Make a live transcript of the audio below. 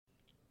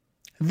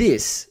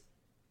This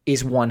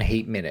is One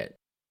Heat Minute.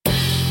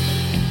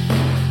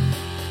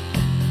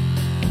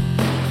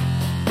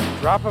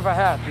 Drop of a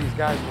hat, these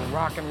guys will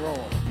rock and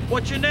roll.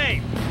 What's your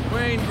name?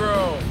 Wayne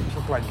Grove.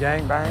 Look like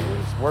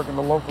gangbangers, working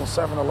the local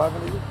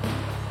 7-Eleven here.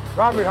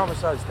 Robbery,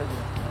 homicides, take it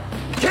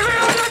in. Give me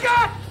all you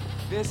got!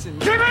 Listen,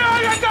 Give me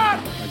all you got!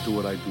 I do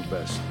what I do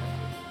best.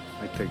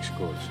 I take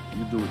scores.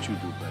 You do what you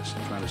do best.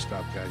 Trying to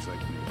stop guys like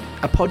me.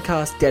 A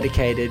podcast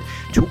dedicated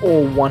to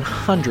all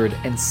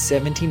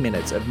 170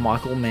 minutes of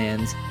Michael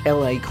Mann's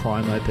LA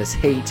crime opus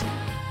Heat,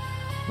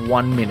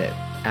 1 minute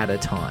at a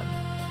time.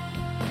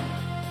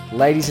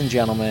 Ladies and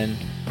gentlemen,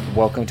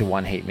 welcome to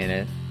One Heat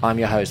Minute. I'm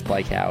your host,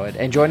 Blake Howard,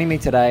 and joining me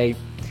today,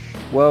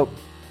 well,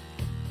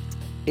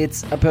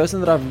 it's a person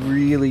that I've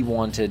really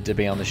wanted to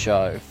be on the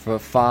show for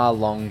far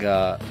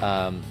longer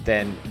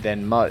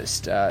than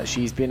most.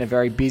 She's been a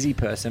very busy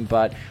person,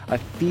 but I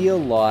feel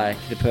like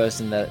the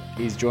person that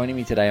is joining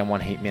me today on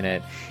One Heat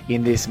Minute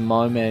in this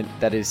moment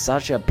that is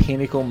such a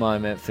pinnacle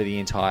moment for the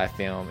entire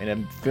film, in a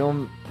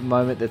film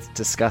moment that's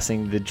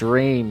discussing the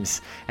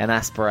dreams and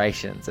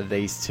aspirations of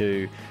these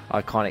two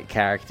iconic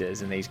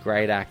characters and these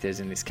great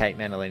actors in this Kate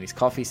Mantilini's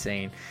coffee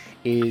scene,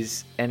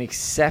 is an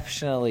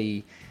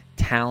exceptionally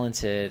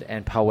talented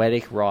and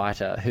poetic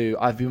writer who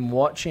I've been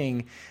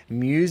watching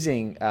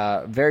musing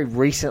very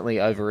recently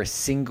over a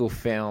single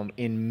film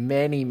in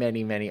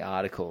many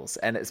articles,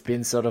 and it's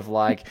been sort of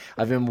like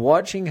I've been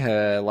watching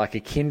her like a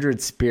kindred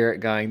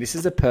spirit going, this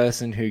is a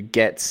person who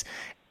gets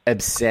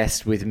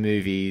obsessed with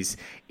movies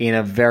in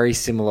a very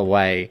similar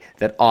way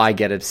that I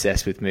get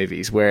obsessed with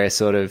movies, where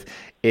sort of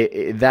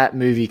that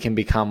movie can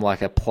become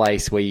like a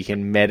place where you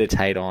can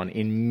meditate on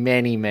in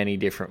many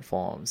different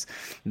forms.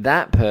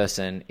 That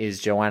person is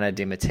Joanna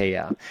Di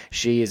Mattia.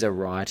 She is a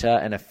writer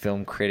and a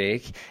film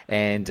critic,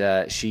 and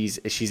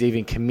she's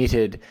even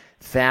committed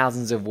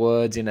thousands of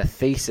words in a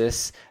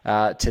thesis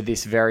to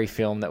this very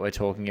film that we're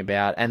talking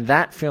about. And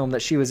that film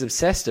that she was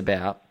obsessed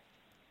about,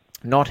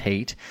 not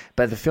Heat,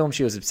 but the film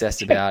she was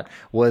obsessed about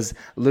was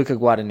Luca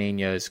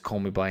Guadagnino's Call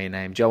Me By Your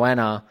Name.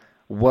 Joanna,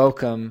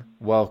 welcome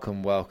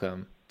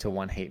to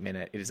One Heat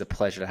Minute. It is a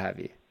pleasure to have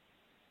you.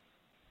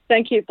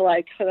 Thank you,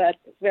 Blake, for that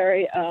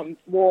very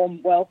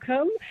warm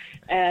welcome,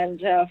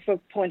 and for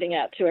pointing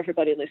out to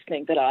everybody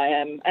listening that I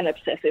am an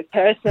obsessive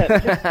person.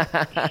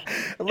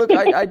 Look,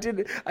 I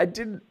did.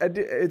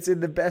 It's in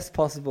the best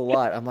possible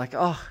light. I'm like,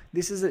 oh,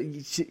 this is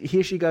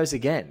here she goes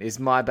again. Is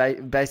my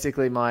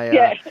basically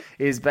my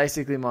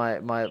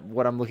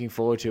what I'm looking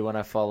forward to when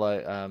I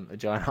follow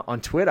Joanna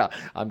on Twitter.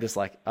 I'm just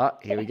like, oh,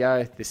 here we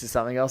go. This is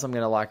something else I'm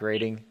going to like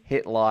reading.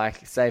 Hit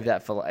like, save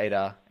that for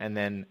later, and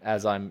then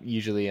as I'm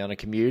usually on a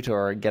commute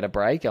or get a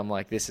break, I'm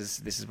like, this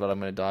is what I'm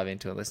going to dive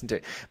into and listen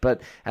to.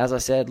 But as I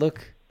said,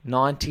 look,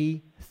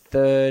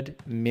 93rd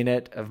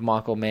minute of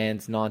Michael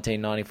Mann's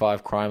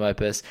 1995 crime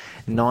opus,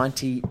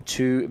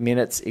 92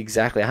 minutes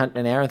exactly,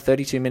 an hour and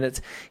 32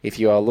 minutes if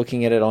you are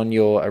looking at it on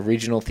your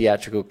original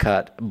theatrical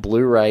cut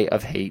Blu-ray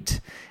of Heat.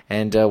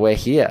 And we're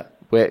here.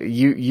 Where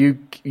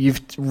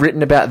you've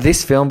written about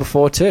this film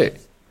before too.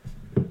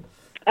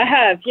 I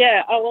have,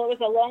 yeah. Oh, well, it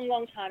was a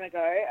long time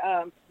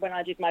ago when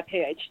I did my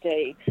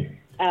PhD.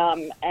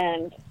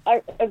 And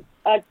I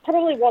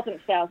probably wasn't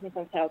thousands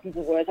and thousands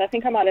of words. I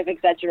think I might have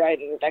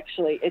exaggerated it,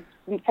 actually. It's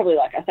probably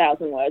like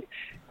 1,000 words.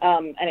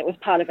 And it was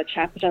part of a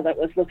chapter that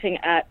was looking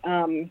at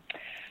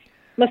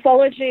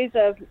mythologies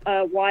of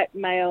white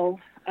male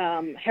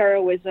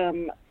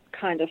heroism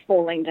kind of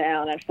falling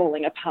down and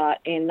falling apart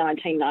in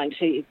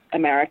 1990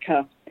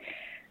 America.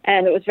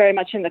 And it was very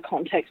much in the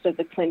context of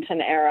the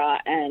Clinton era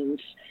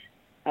and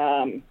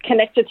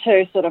connected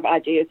to sort of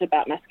ideas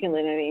about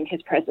masculinity in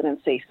his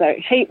presidency. So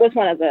Heat was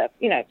one of the,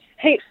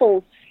 Heat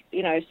falls,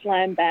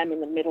 slam bam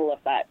in the middle of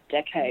that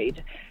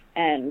decade,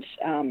 and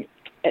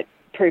it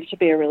proved to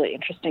be a really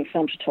interesting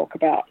film to talk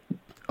about.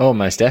 Oh,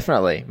 most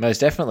definitely.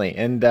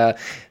 And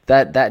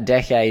that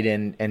decade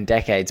and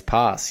decades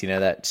past,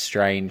 that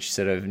strange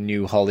sort of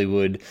new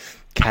Hollywood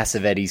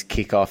Cassavetes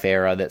kickoff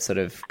era that sort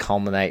of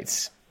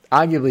culminates.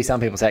 Arguably, some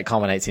people say it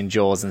culminates in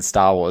Jaws and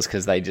Star Wars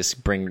because they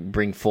just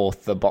bring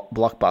forth the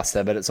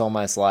blockbuster, but it's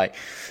almost like,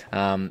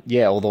 all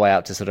the way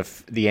up to sort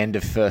of the end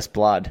of First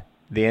Blood,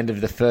 the end of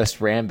the first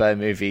Rambo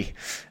movie,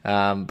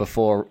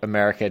 before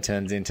America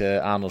turns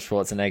into Arnold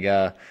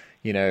Schwarzenegger,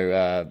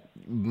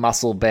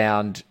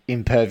 muscle-bound,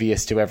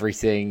 impervious to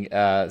everything,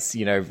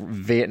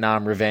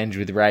 Vietnam revenge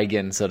with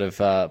Reagan sort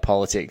of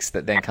politics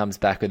that then comes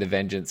back with a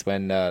vengeance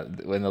when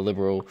the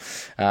liberal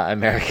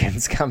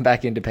Americans come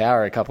back into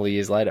power a couple of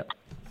years later.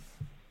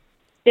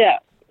 Yeah.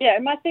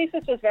 My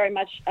thesis was very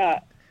much,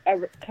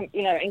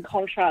 in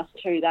contrast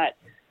to that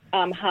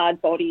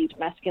hard-bodied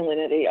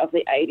masculinity of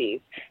the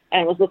 80s,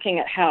 and was looking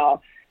at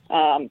how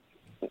the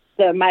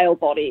male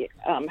body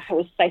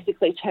was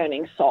basically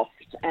turning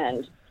soft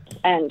and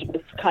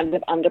was kind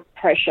of under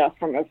pressure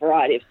from a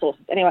variety of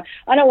sources. Anyway,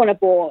 I don't want to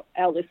bore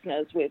our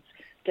listeners with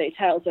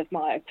details of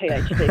my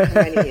PhD from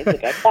many years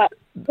ago, but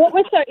what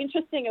was so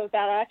interesting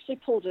about it, I actually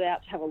pulled it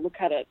out to have a look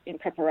at it in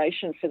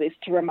preparation for this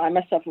to remind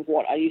myself of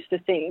what I used to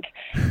think,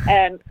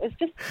 and it's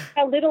just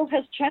how little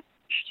has changed.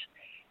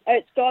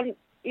 it's gone,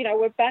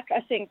 we're back,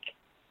 I think,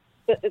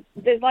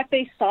 there's like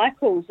these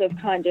cycles of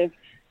kind of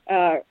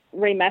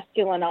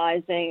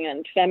remasculinizing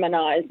and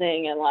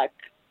feminizing, and like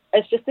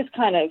it's just this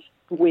kind of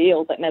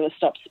wheel that never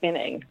stops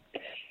spinning.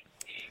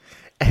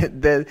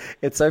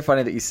 It's so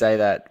funny that you say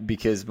that,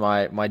 because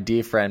my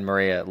dear friend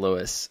Maria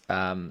Lewis,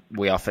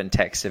 we often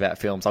text about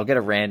films. I'll get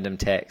a random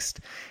text,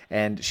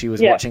 and she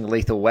was watching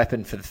Lethal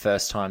Weapon for the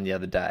first time the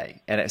other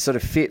day, and it sort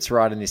of fits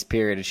right in this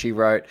period. And she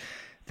wrote,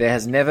 "There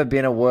has never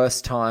been a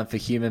worse time for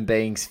human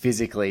beings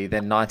physically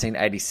than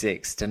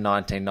 1986 to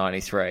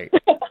 1993."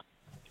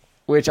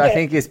 Which I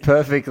think is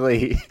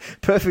perfectly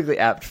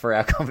apt for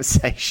our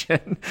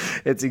conversation.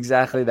 It's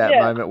exactly that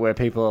moment where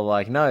people are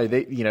like, no,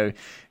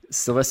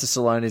 Sylvester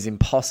Stallone is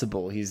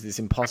impossible. He's this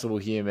impossible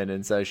human,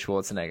 and so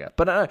Schwarzenegger.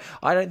 But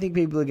I don't think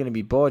people are going to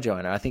be bored,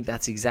 Joanna. I think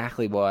that's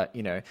exactly why,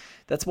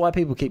 that's why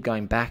people keep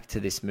going back to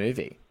this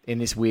movie in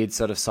this weird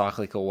sort of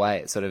cyclical way.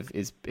 It sort of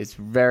it's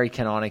very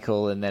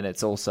canonical, and then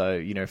it's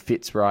also,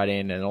 fits right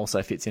in, and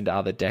also fits into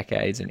other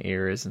decades and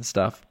eras and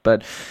stuff.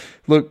 But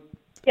look,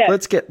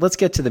 let's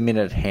get to the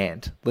minute at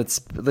hand. Let's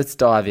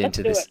dive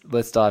into this.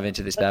 Let's dive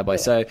into this bad boy.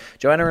 So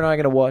Joanna and I are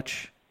going to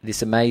watch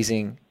this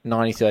amazing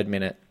 93rd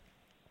minute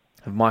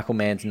of Michael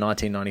Mann's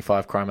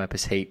 1995 crime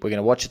opus Heat. We're going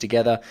to watch it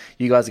together.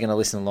 You guys are going to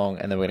listen along,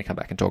 and then we're going to come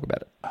back and talk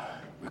about it.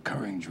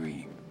 Recurring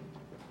dream.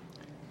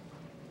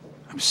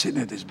 I'm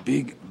sitting at this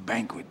big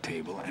banquet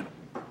table, and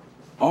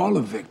all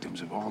the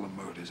victims of all the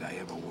murders I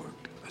ever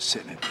worked are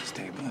sitting at this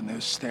table, and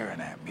they're staring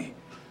at me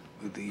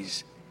with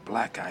these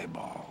black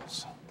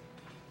eyeballs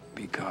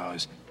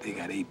because they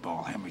got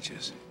 8-ball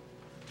hemorrhages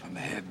from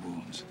the head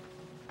wounds.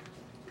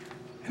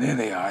 And there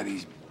they are,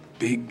 these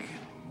big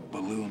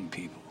balloon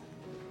people,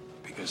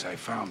 because I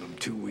found them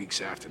 2 weeks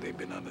after they'd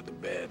been under the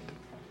bed.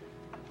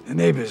 The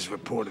neighbors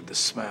reported the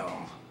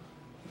smell.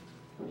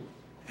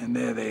 And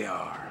there they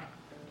are,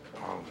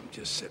 all of them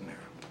just sitting there.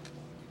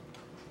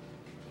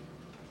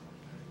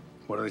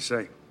 What do they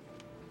say?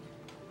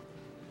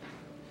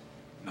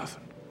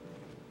 Nothing.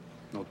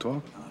 No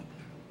talk? None.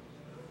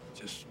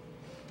 Just,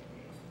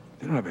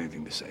 they don't have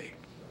anything to say.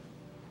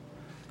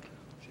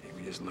 See,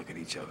 we just look at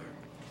each other.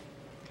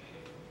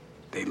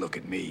 They look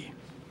at me.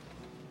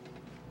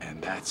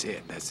 And that's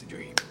it. That's the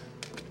dream.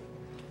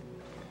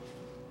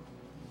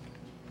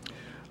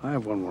 I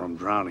have one where I'm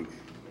drowning.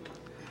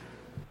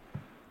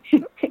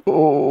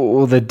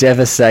 Oh, the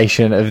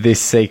devastation of this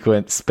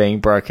sequence being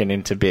broken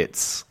into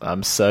bits.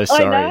 I'm so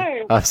sorry. I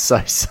know. I'm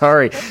so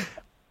sorry.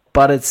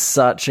 But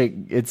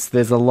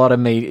there's a lot of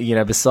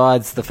meat,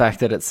 besides the fact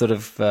that it's sort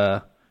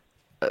of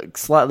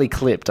slightly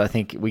clipped. I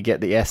think we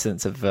get the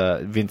essence of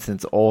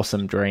Vincent's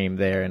awesome dream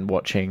there, and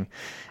watching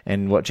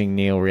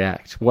Neil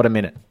react. What a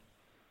minute.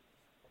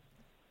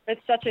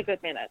 It's such a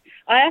good minute.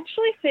 I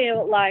actually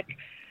feel like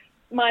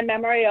my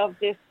memory of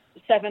this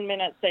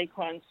 7-minute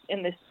sequence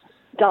in this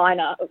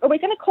diner, are we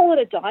going to call it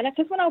a diner?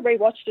 Because when I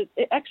rewatched it,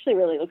 it actually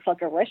really looks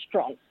like a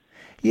restaurant.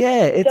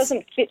 Yeah, it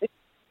doesn't fit.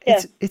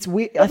 It's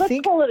weird. So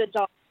let's call it a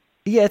diner.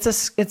 Yeah,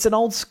 it's an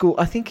old school.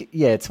 I think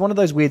it's one of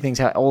those weird things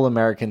how all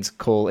Americans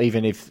call,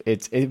 even if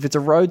it's a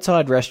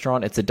roadside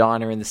restaurant, it's a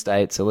diner in the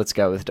States. So let's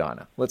go with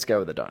diner. Let's go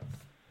with a diner.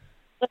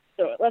 Let's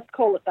do it. Let's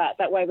call it that.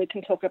 That way we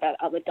can talk about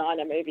other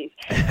diner movies.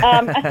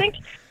 I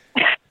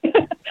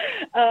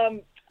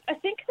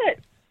think that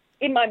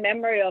in my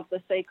memory of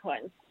the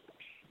sequence,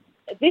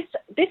 this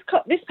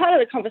part of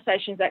the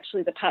conversation is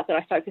actually the part that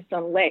I focused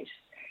on less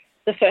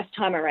the first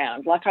time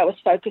around. Like, I was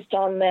focused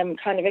on them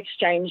kind of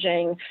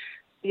exchanging,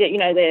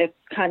 their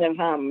kind of,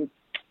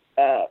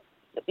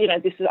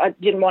 this is, I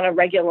didn't want a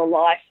regular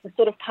life, the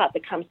sort of part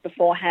that comes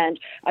beforehand.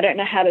 I don't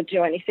know how to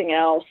do anything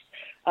else.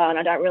 And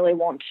I don't really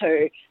want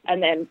to.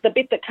 And then the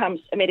bit that comes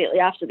immediately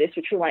after this,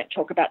 which we won't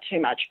talk about too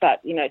much,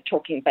 but,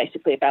 talking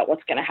basically about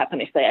what's going to happen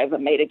if they ever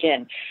meet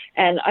again.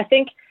 And I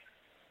think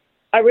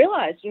I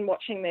realised in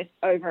watching this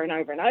over and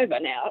over and over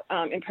now,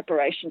 in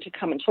preparation to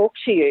come and talk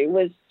to you,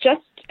 was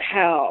just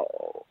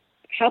how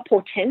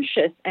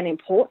portentous and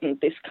important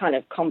this kind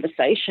of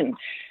conversation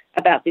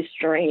about this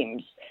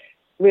dreams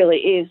really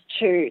is,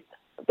 to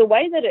the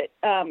way that it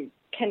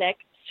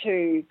connects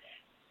to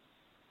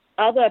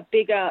other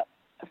bigger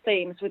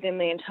themes within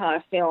the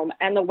entire film,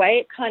 and the way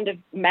it kind of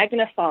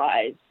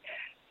magnifies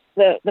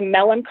the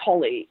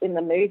melancholy in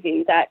the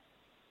movie that,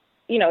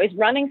 is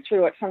running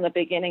through it from the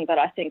beginning, but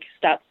I think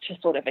starts to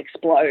sort of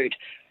explode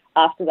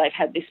after they've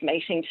had this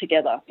meeting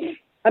together.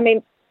 I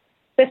mean,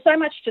 there's so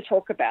much to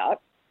talk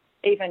about,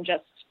 even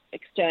just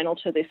external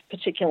to this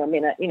particular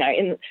minute.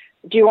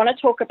 Do you want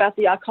to talk about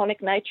the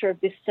iconic nature of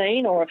this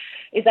scene, or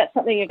is that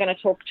something you're going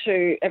to talk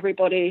to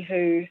everybody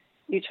who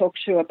you talk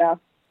to about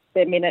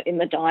their minute in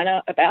the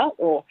diner about?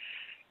 Or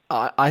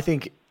I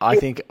think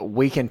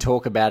we can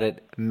talk about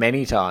it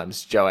many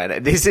times, Joanna.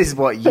 This is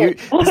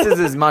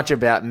as much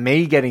about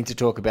me getting to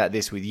talk about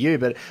this with you,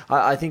 but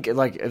I think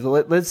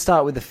let's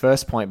start with the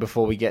first point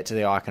before we get to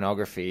the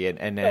iconography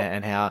and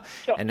how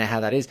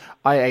that is.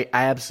 I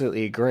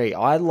absolutely agree.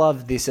 I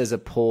love this as a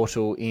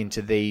portal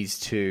into these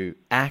two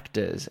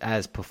actors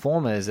as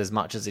performers as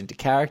much as into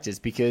characters,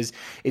 because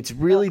it's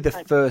really the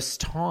first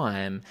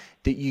time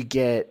that you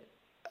get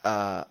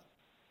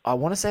I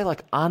want to say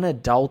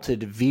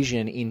unadulterated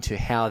vision into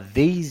how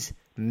these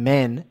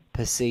men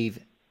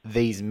perceive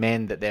these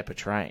men that they're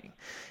portraying.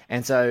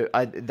 And so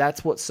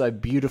that's what's so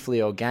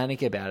beautifully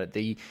organic about it.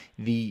 The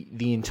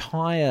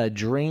entire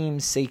dream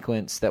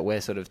sequence that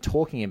we're sort of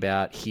talking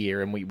about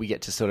here, and we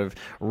get to sort of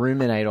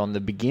ruminate on the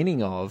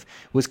beginning of,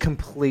 was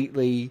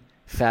completely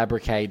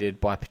fabricated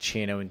by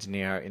Pacino and De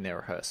Niro in their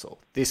rehearsal.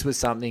 This was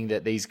something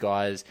that these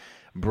guys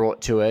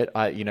brought to it.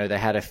 They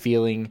had a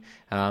feeling.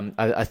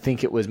 I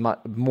think it was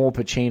more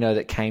Pacino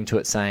that came to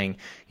it saying,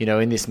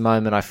 in this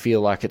moment, I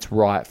feel like it's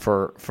right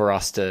for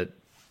us to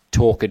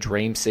talk a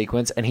dream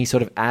sequence. And he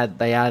sort of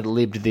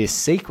ad-libbed this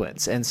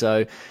sequence. And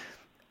so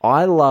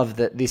I love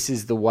that this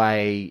is the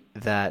way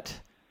that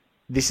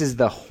this is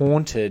the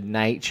haunted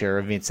nature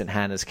of Vincent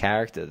Hanna's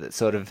character that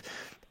sort of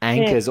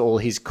anchors all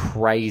his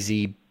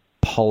crazy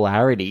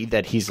polarity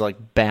that he's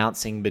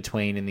bouncing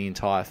between in the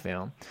entire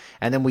film.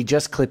 And then we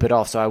just clip it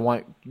off, so I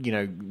won't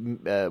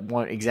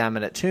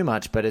examine it too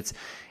much, but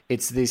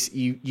it's this,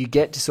 you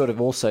get to sort of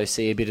also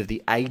see a bit of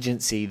the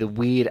agency, the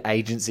weird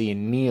agency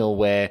in Neil,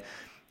 where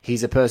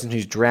he's a person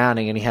who's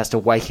drowning and he has to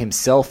wake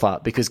himself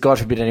up because God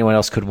forbid anyone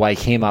else could wake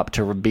him up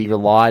to be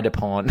relied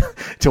upon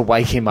to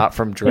wake him up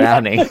from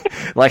drowning.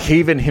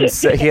 Even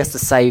himself, he has to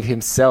save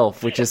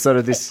himself, which is sort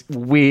of this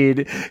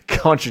weird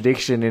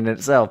contradiction in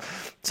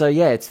itself. So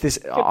yeah, it's this,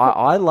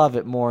 I love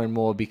it more and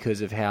more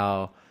because of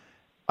how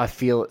I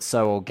feel it's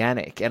so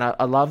organic. And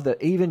I love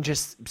that even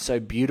just so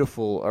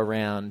beautiful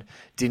around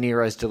De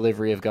Niro's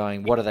delivery of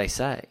going, what do they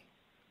say?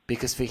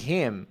 Because for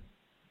him,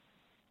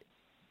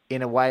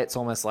 in a way, it's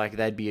almost like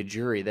they'd be a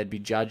jury. They'd be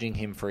judging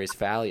him for his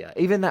failure.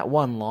 Even that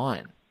one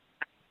line,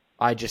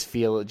 I just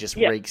feel it just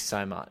reeks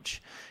so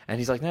much. And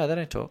he's like, no, they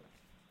don't talk.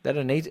 They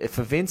don't need...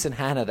 For Vince and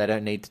Hanna, they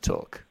don't need to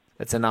talk.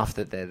 It's enough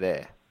that they're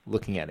there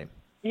looking at him.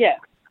 Yeah.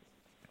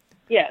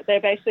 Yeah, they're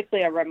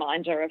basically a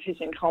reminder of his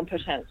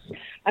incompetence.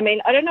 I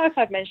mean, I don't know if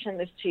I've mentioned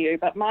this to you,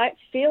 but my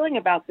feeling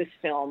about this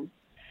film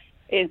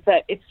is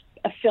that it's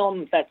a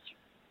film that's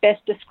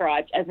best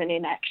described as an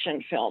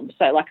inaction film,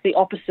 so the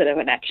opposite of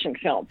an action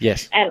film.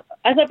 Yes. And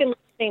as I've been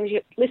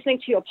listening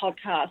to your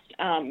podcast,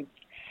 I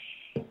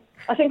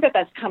think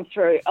that's come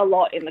through a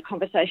lot in the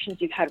conversations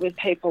you've had with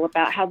people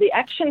about how the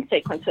action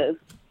sequences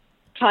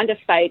kind of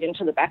fade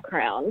into the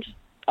background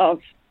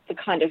of the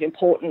kind of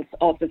importance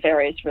of the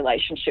various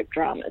relationship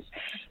dramas.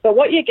 But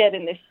what you get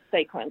in this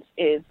sequence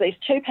is these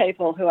two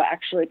people who are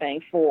actually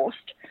being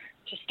forced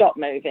to stop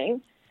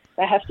moving.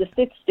 They have to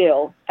sit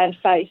still and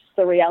face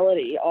the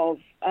reality of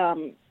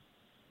who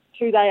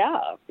they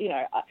are.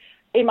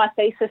 In my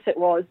thesis, it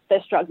was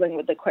they're struggling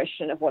with the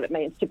question of what it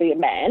means to be a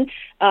man.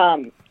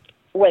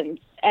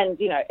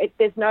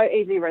 There's no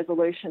easy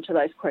resolution to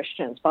those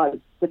questions by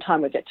the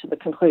time we get to the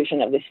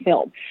conclusion of this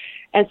film.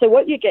 And so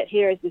what you get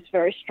here is this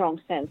very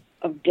strong sense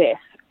of death,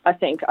 I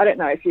think. I don't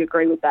know if you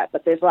agree with that,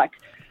 but there's and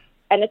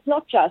it's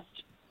not just...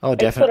 Oh,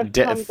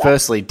 definitely.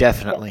 Firstly,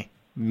 definitely. Yeah.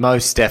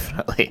 Most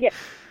definitely. Yeah.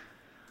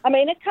 I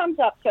mean, it comes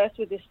up first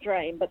with this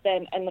dream, but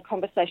then, and the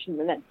conversation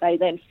that they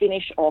then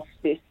finish off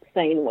this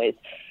scene with.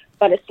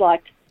 But it's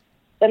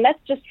and that's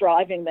just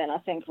driving then, I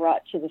think,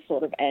 right to the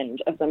sort of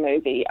end of the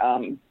movie.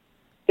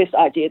 This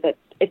idea that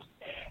it's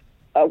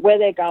where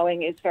they're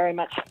going is very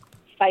much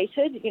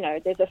fated.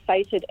 There's a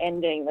fated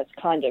ending that's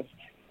kind of,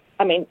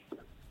 I mean,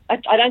 I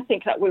don't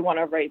think that we want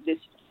to read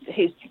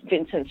his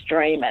Vincent's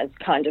dream as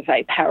kind of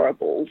a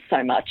parable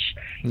so much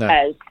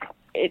as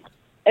it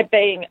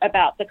being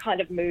about the kind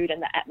of mood and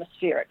the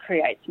atmosphere it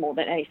creates more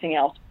than anything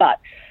else. But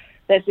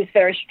there's this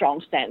very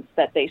strong sense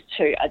that these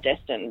two are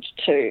destined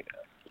to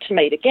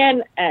meet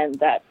again and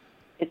that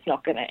it's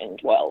not going to end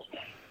well.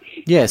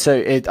 Yeah, so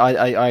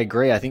I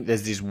agree. I think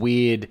there's this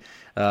weird...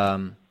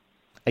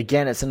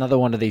 again, it's another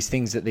one of these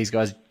things that these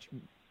guys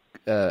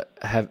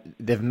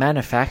they've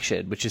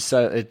manufactured, which is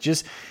so...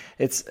 It's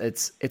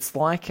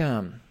like...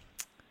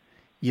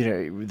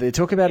 they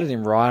talk about it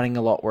in writing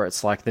a lot where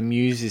it's like the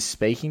muse is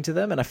speaking to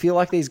them. And I feel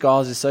like these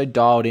guys are so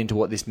dialed into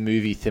what this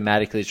movie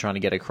thematically is trying to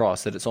get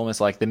across that it's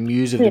almost like the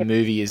muse of the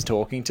movie is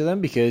talking to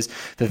them. Because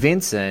for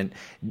Vincent,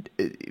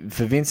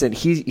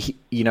 he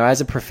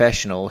as a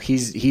professional,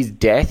 his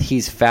death,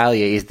 his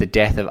failure is the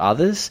death of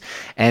others.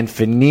 And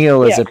for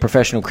Neil, as a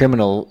professional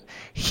criminal,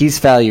 his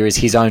failure is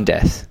his own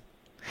death.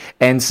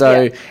 And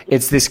so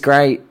it's this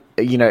great...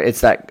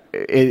 it's that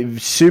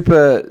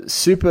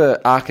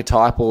super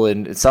archetypal,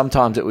 and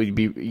sometimes it would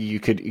be you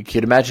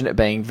could imagine it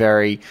being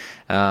very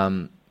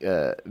sort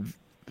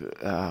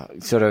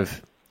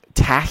of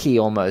tacky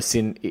almost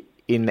in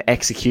the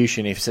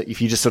execution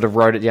if you just sort of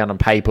wrote it down on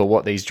paper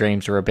what these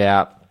dreams are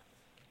about.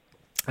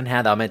 and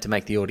how they're meant to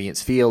make the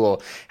audience feel, or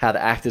how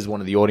the actors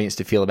wanted the audience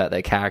to feel about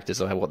their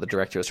characters, or what the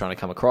director was trying to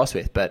come across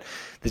with. But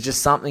there's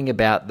just something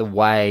about the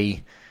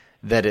way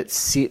that it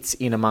sits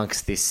in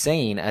amongst this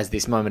scene as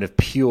this moment of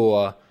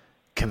pure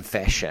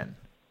confession.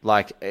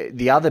 Like,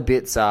 the other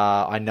bits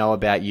are, I know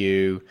about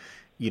you,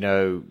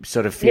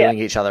 sort of feeling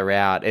each other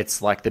out.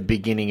 It's like the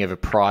beginning of a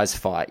prize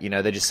fight.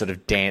 They're just sort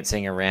of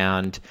dancing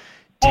around,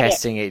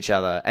 testing each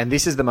other. And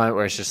this is the moment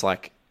where it's just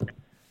like,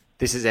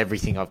 this is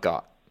everything I've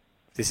got.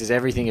 This is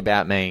everything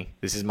about me.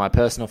 This is my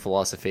personal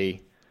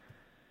philosophy.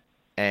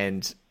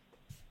 And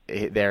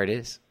there it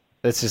is.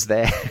 It's just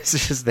there.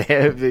 It's just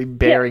there,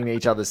 bearing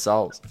each other's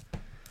souls.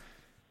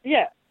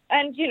 Yeah.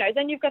 And,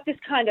 then you've got this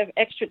kind of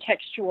extra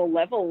textual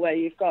level where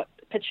you've got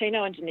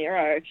Pacino and De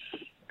Niro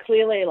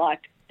clearly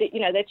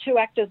they're two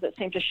actors that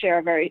seem to share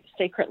a very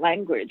secret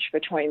language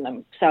between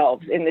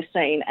themselves in this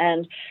scene.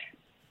 And,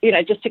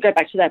 just to go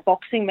back to that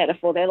boxing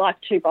metaphor, they're like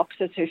two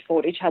boxers who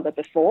fought each other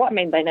before. I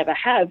mean, they never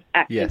have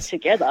acted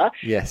together.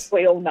 Yes.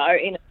 We all know,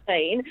 in a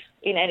scene,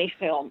 in any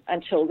film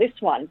until this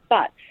one.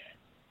 But,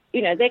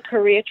 their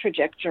career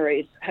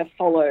trajectories have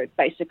followed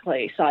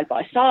basically side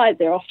by side.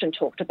 They're often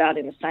talked about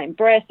in the same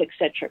breath, et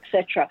cetera, et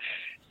cetera.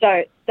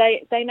 So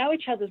they know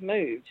each other's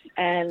moves.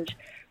 And,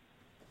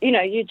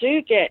 you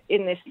do get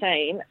in this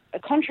scene,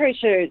 contrary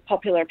to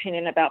popular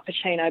opinion about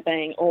Pacino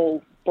being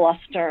all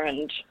bluster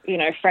and,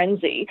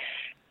 frenzy,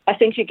 I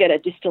think you get a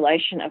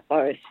distillation of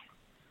both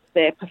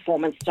their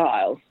performance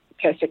styles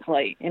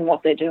perfectly in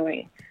what they're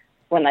doing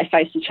when they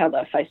face each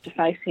other face to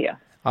face here.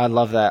 I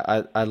love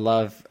that. I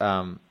love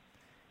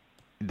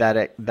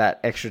that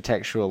extra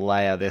textual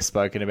layer they're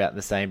spoken about in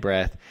the same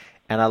breath.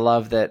 And I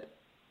love that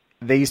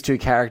these two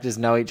characters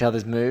know each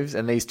other's moves,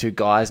 and these two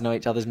guys know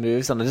each other's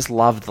moves, and I just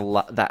love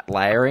that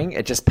layering.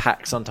 It just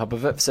packs on top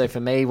of it. So for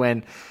me,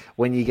 when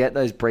you get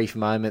those brief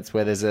moments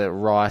where there's a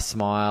wry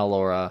smile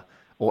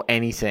or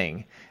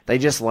anything, they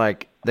just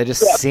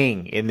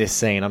sing in this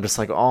scene. I'm just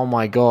like, oh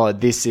my god,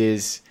 this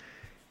is,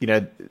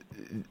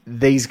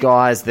 these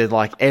guys, they're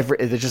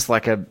just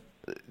like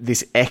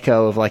this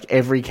echo of like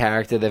every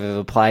character they've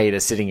ever played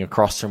is sitting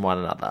across from one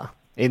another.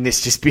 In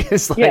this, just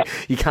because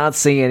you can't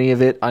see any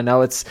of it. I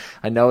know it's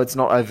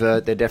not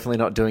overt. They're definitely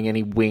not doing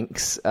any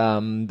winks.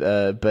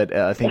 But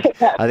I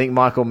think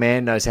Michael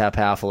Mann knows how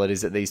powerful it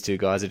is that these two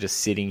guys are just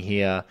sitting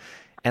here.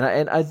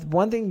 And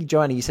one thing,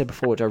 Joanna, you said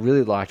before, which I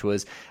really liked,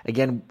 was,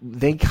 again,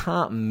 they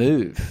can't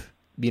move.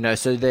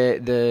 So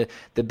they're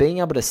being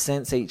able to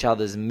sense each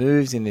other's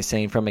moves in this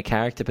scene from a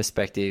character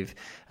perspective.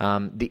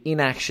 The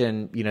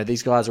inaction,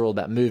 these guys are all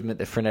about movement,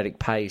 the frenetic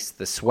pace,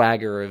 the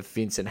swagger of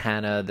Vincent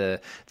Hanna,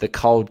 the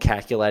cold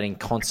calculating,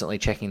 constantly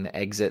checking the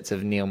exits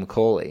of Neil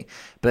McCauley.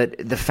 But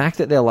the fact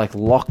that they're like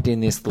locked in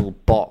this little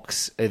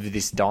box of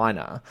this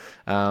diner,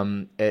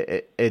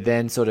 it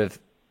then sort of,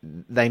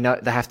 they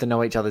have to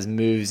know each other's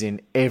moves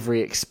in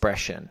every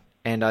expression.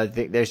 And I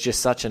think there's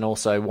just such an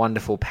also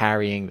wonderful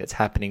parrying that's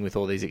happening with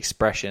all these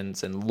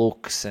expressions and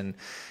looks and,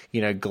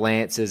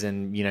 glances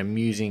and,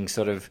 musing,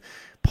 sort of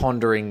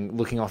pondering,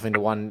 looking off into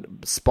one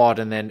spot.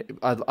 And then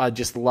I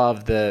just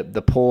love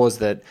the pause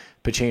that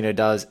Pacino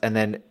does. And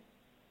then,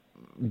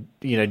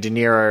 De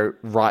Niro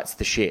rights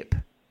the ship,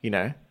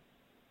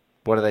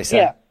 What do they say?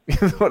 Yeah.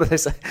 What do they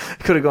say?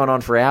 Could have gone on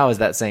for hours,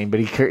 that scene,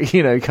 but he,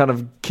 kind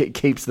of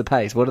keeps the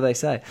pace. What do they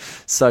say?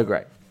 So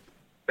great.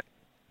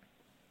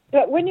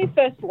 But when you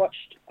first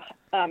watched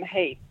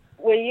Heat,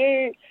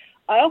 I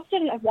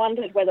often have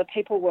wondered whether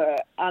people were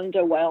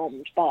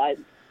underwhelmed by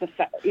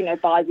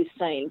by this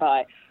scene,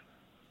 by,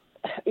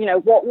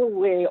 what were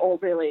we all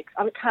really,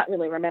 I can't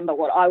really remember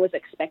what I was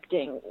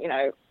expecting,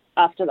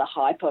 after the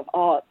hype of,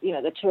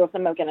 the two of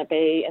them are going to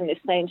be in this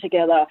scene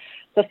together,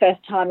 the first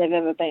time they've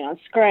ever been on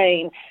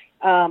screen.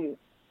 And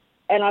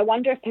I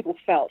wonder if people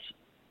felt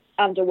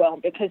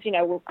underwhelmed because,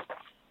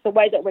 the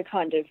way that we're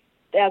kind of,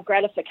 our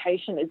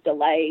gratification is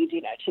delayed,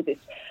 to this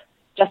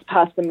just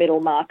past the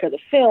middle mark of the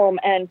film.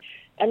 And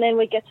then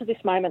we get to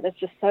this moment that's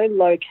just so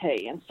low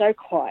key and so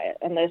quiet,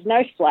 and there's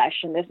no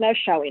flash and there's no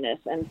showiness.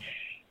 And,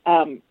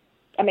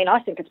 I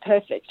think it's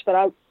perfect, but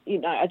I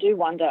do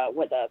wonder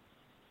whether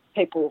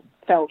people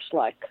felt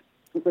like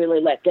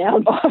really let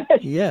down by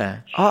it. Yeah.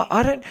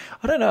 I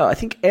don't know. I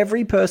think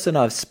every person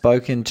I've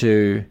spoken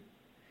to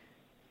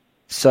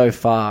so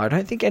far, I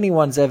don't think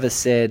anyone's ever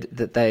said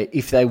that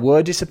if they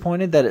were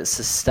disappointed, that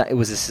it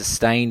was a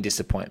sustained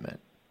disappointment.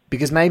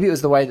 Because maybe it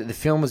was the way that the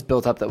film was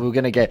built up that we were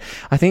going to get,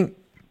 I think,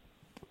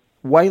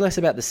 way less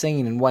about the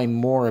scene and way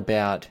more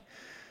about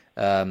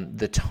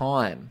the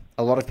time.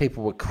 A lot of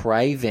people were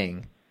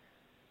craving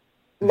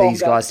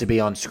these guys to be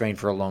on screen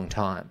for a long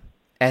time.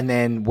 And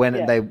then when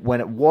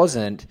it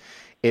wasn't,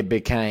 it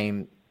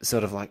became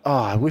sort of like,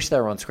 oh, I wish they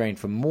were on screen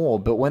for more.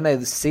 But when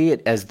they see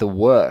it as the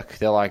work,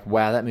 they're like,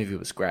 wow, that movie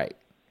was great.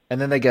 And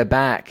then they go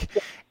back,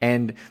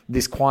 and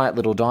this quiet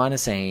little diner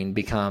scene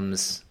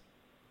becomes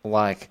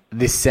like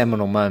this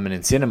seminal moment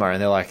in cinema,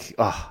 and they're like,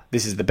 oh,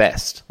 this is the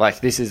best.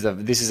 Like this is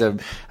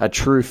a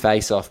true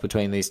face-off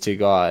between these two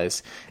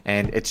guys,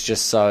 and it's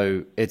just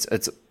so it's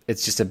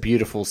it's just a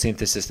beautiful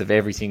synthesis of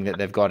everything that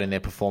they've got in their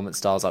performance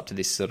styles up to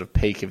this sort of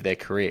peak of their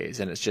careers,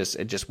 and it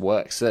just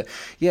works. So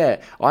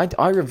yeah, I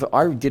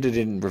did it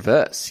in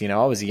reverse. You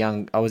know, I was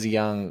a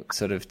young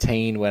sort of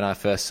teen when I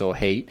first saw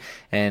Heat,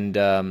 and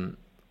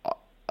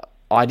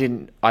I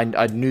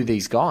knew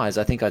these guys.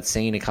 I think I'd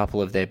seen a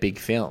couple of their big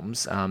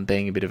films,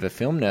 being a bit of a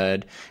film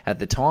nerd at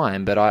the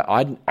time, but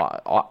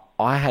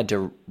I had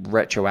to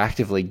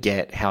retroactively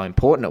get how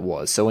important it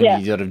was. So when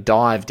you sort of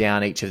dive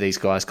down each of these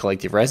guys'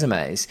 collective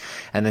resumes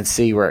and then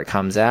see where it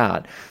comes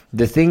out,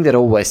 the thing that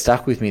always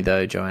stuck with me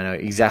though, Joanna,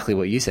 exactly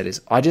what you said,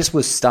 is I just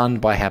was stunned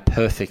by how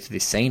perfect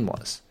this scene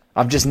was.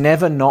 I've just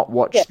never not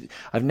watched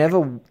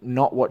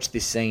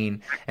this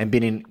scene and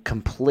been in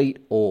complete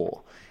awe.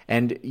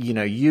 And, you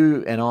know,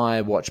 you and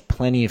I watch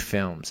plenty of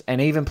films,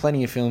 and even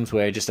plenty of films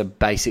where just a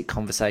basic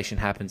conversation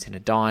happens in a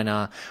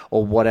diner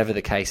or whatever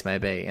the case may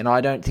be. And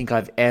I don't think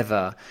I've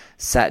ever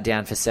sat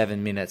down for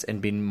 7 minutes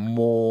and been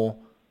more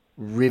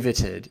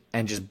riveted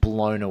and just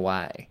blown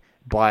away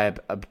by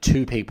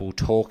two people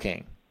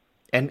talking.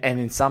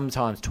 And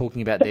sometimes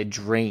talking about their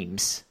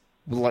dreams,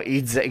 like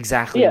it's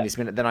exactly in this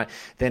minute,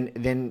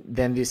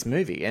 than this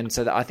movie. And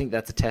so I think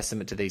that's a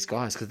testament to these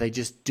guys, because they're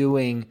just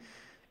doing,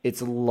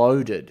 it's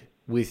loaded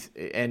with,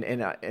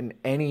 and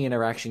any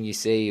interaction you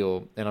see,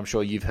 and I'm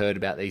sure you've heard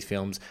about these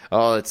films,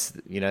 it's,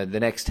 you know,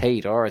 the next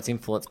Heat, or it's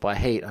influenced by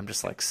Heat. I'm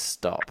just like,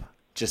 stop.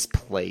 Just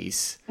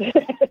please.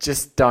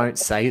 Just don't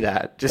say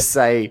that. Just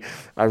say,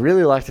 I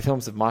really like the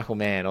films of Michael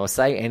Mann, or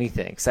say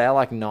anything. Say I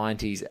like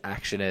 90s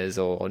actioners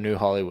or New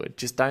Hollywood.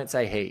 Just don't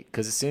say Heat,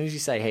 because as soon as you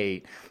say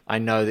Heat, I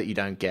know that you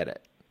don't get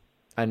it.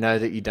 I know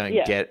that you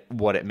don't get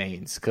what it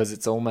means, because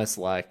it's almost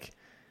like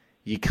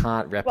you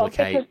can't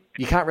replicate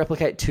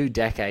 2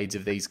 decades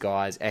of these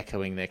guys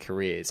echoing their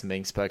careers and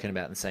being spoken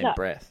about in the same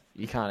breath.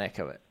 You can't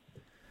echo it.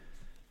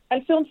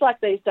 And films like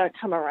these don't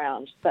come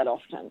around that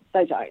often.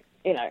 They don't.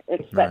 You know,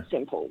 it's that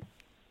simple.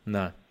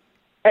 No.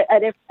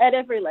 At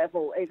every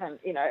level, even,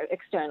 you know,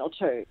 external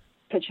to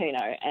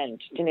Pacino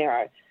and De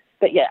Niro.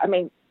 But yeah, I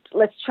mean,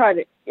 let's try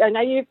to. I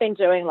know you've been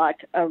doing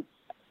like a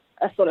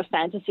sort of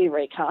fantasy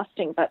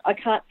recasting, but I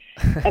can't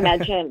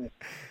imagine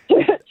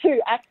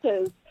two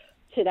actors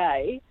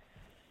today,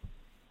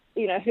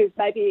 you know, who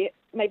maybe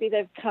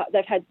they've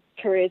had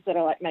careers that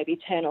are like maybe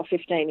 10 or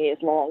 15 years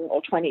long,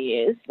 or 20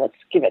 years, let's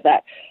give it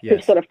that,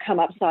 who've sort of come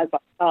up side by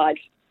side,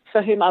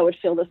 for whom I would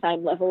feel the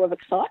same level of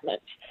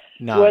excitement.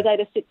 No. Were they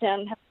to sit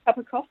down and have a cup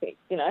of coffee,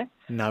 you know?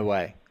 No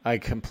way. I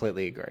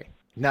completely agree.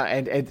 No,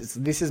 and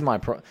this is my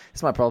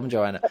problem,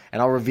 Joanna,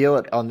 and I'll reveal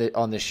it on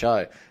the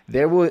show.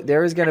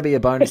 There is going to be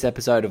a bonus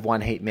episode of One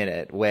Heat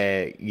Minute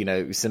where, you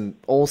know, some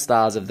all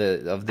stars of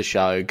the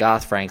show,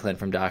 Garth Franklin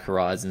from Dark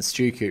Horizons,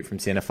 Stu Coote from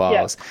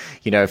Cinephiles,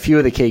 you know, a few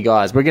of the key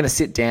guys. We're going to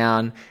sit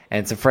down,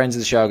 and some friends of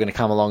the show are going to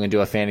come along and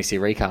do a fantasy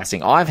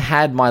recasting. I've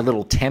had my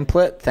little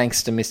template,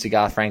 thanks to Mr.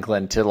 Garth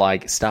Franklin, to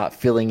like start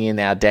filling in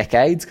our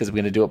decades, because we're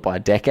going to do it by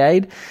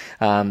decade,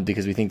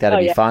 because we think that'd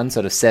be fun.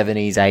 Sort of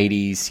 70s,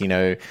 80s, you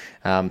know,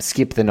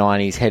 skip the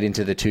 90s, head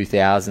into the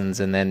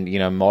 2000s, and then, you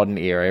know, modern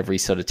era every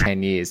sort of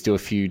 10 years, do a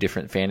few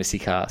different fantasy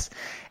casts.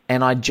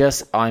 And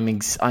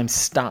I'm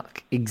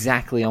stuck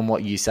exactly on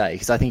what you say,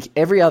 because I think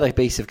every other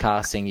piece of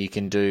casting you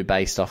can do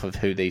based off of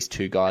who these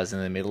two guys in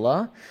the middle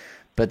are,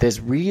 but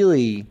there's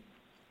really,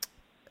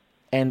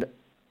 and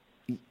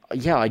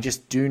yeah, I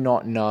just do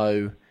not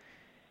know.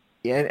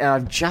 And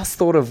I've just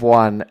thought of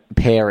one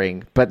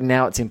pairing, but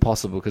now it's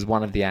impossible because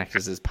one of the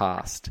actors has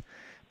passed.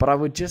 But I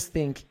would just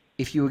think,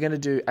 if you were going to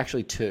do,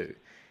 actually two,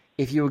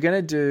 if you were going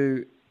to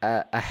do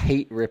a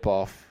Heat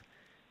ripoff,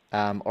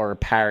 or a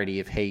parody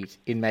of Heat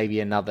in maybe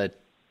another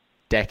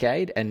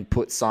decade, and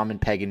put Simon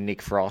Pegg and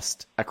Nick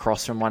Frost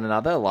across from one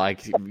another,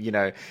 like, you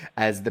know,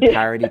 as the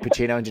parody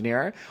Pacino and De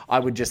Niro, I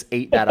would just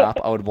eat that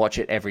up. I would watch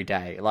it every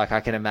day. Like,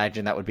 I can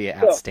imagine that would be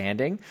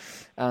outstanding.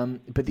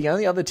 But the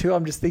only other two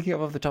I'm just thinking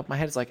of off the top of my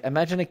head is, like,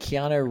 imagine a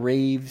Keanu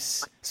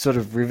Reeves sort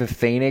of River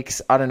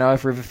Phoenix. I don't know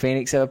if River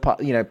Phoenix ever,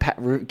 you know,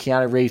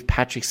 Keanu Reeves,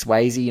 Patrick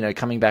Swayze, you know,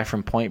 coming back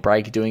from Point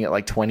Break, doing it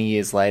like 20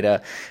 years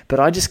later. But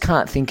I just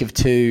can't think of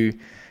two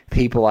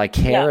people I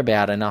care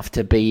about enough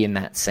to be in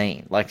that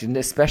scene, like,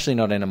 especially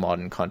not in a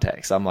modern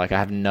context. I'm like, I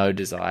have no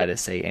desire to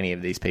see any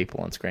of these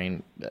people on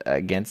screen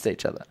against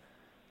each other.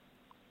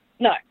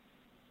 No,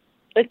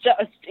 it's just,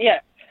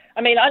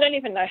 I mean, I don't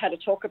even know how to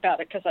talk about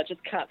it because I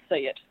just can't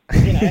see it,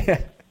 you know.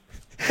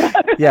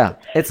 Yeah,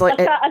 it's like,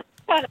 and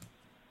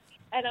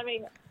I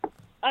mean,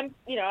 I'm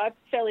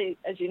fairly,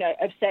 as you know,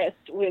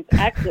 obsessed with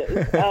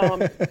actors.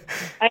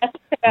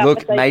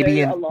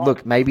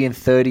 Maybe in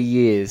 30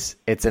 years,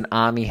 it's an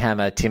Armie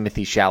Hammer,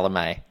 Timothy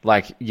Chalamet.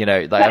 Like, you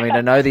know, like, I mean,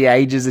 I know the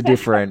ages are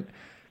different,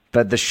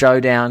 but the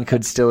showdown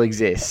could still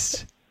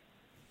exist.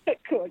 It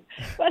could.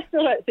 But I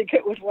still don't think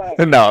it would work.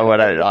 No, I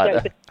don't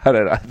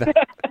either.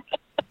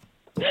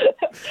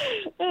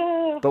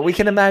 But we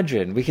can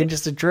imagine. We can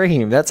just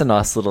dream. That's a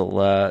nice little...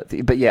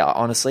 but yeah,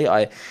 honestly,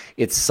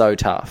 it's so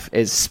tough,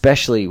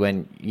 especially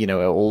when, you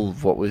know, all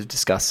of what we've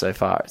discussed so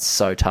far. It's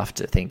so tough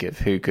to think of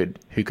who could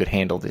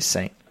handle this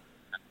scene.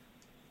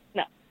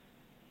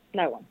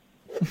 No one.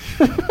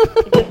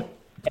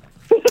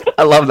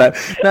 I love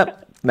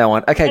that. No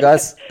one. Okay,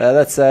 guys,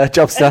 that's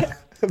job's done.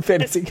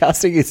 Fantasy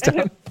casting is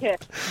done. Yeah.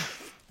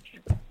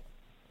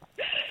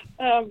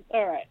 All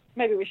right.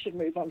 Maybe we should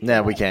move on.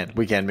 No, we can.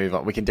 We can move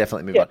on. We can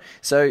definitely move on.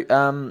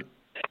 So,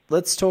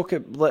 let's talk.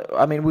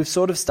 I mean, we've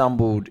sort of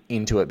stumbled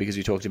into it because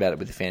we talked about it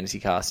with the fantasy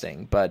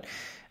casting. But,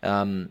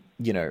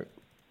 you know,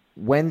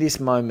 when this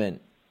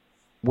moment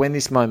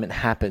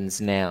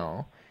happens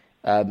now,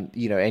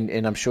 you know,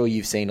 and I'm sure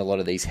you've seen a lot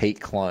of these Heat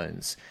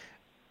clones.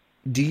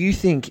 Do you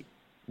think?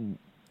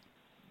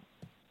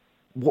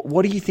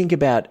 What do you think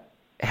about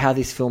how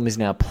this film is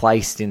now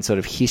placed in sort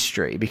of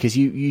history? Because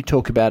you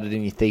talk about it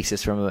in your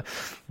thesis from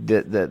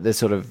the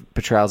sort of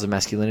portrayals of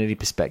masculinity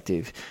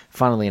perspective.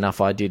 Funnily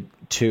enough, I did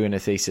too in a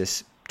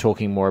thesis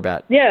talking more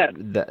about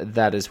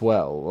that as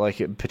well, like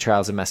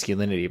portrayals of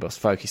masculinity, but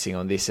focusing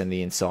on this and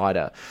the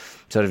Insider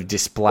sort of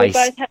displaced.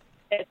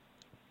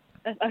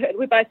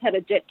 We both had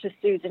a debt to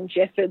Susan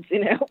Jeffords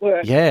in our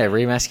work. Yeah,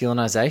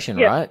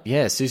 remasculinization, right?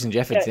 Yeah, Susan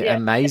Jeffords,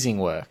 amazing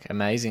work.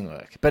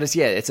 But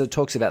it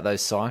talks about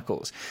those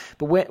cycles.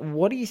 But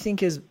what do you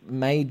think has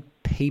made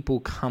people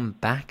come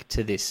back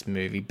to this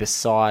movie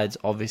besides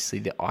obviously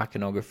the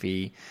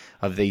iconography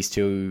of these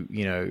two,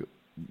 you know,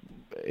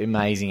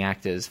 amazing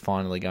actors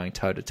finally going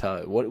toe to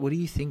toe? What do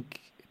you think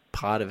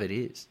part of it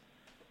is?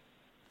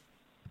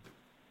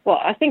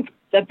 Well, I think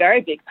the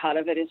very big part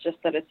of it is just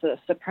that it's a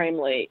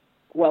supremely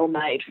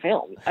well-made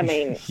film. I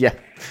mean,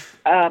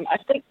 I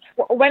think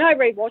when I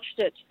rewatched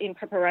it in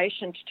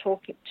preparation to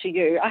talk to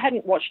you, I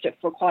hadn't watched it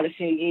for quite a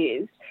few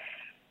years,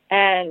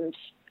 and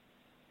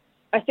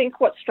I think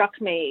what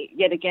struck me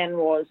yet again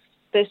was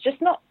there's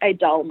just not a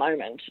dull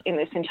moment in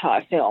this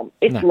entire film.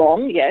 It's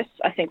long, yes,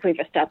 I think we've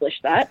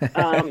established that.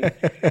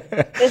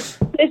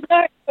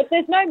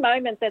 There's no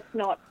moment that's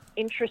not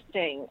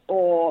interesting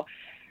or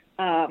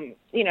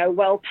you know,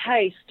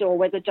 well-paced, or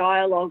where the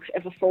dialogue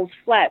ever falls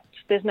flat.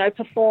 There's no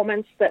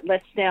performance that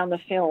lets down the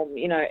film.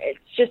 You know, it's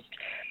just...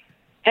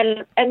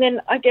 And then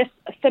I guess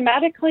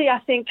thematically, I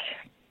think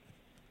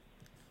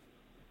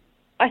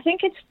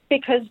it's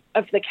because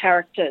of the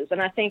characters,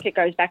 and I think it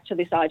goes back to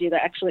this idea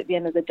that actually at the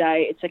end of the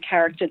day, it's a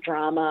character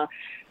drama,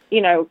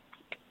 you know,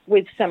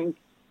 with some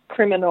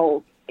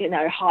criminal, you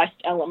know, heist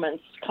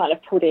elements kind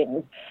of put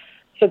in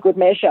for good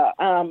measure.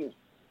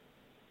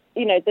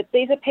 You know, that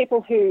these are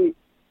people who...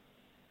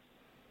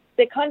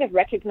 They're kind of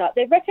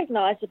they're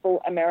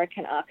recognizable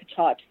American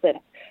archetypes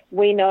that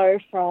we know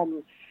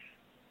from,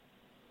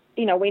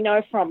 you know, we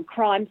know from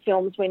crime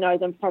films, we know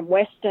them from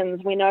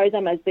Westerns, we know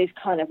them as these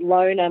kind of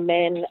loner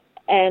men,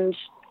 and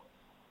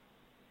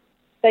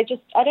they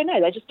just, I don't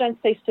know, they just don't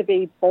cease to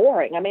be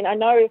boring. I mean, I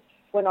know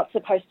we're not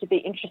supposed to be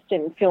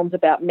interested in films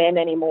about men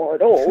anymore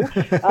at all,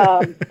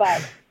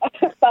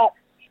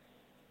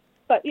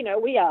 but, you know,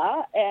 we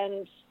are,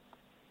 and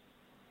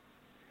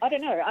I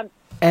don't know,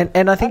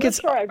 And I think I'm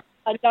it's... not sure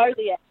I know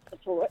the answer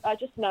to it. I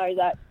just know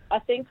that I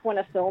think when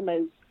a film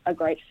is a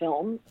great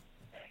film,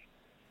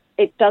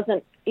 it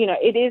doesn't, you know,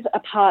 it is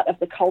a part of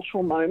the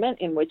cultural moment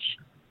in which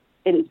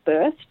it is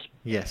birthed.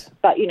 Yes.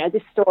 But, you know,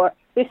 this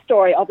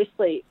story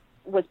obviously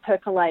was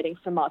percolating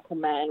for Michael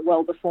Mann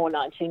well before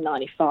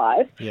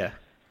 1995. Yeah.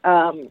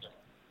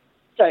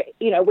 So,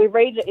 you know, we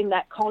read it in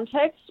that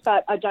context,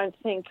 but I don't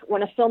think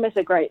when a film is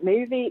a great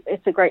movie,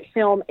 it's a great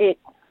film, it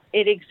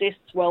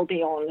exists well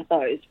beyond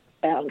those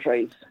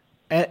boundaries.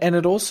 And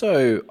it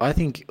also, I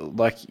think,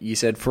 like you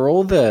said, for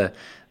all the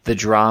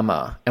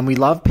drama, and we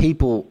love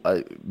people.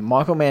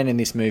 Michael Mann in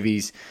this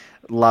movies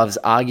loves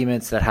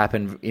arguments that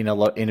happen in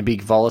a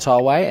big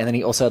volatile way, and then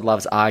he also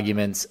loves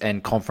arguments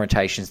and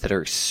confrontations that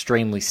are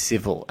extremely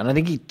civil. And I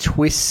think he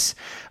twists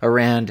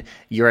around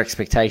your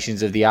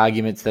expectations of the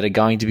arguments that are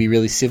going to be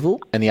really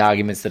civil and the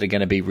arguments that are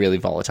going to be really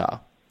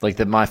volatile. Like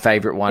my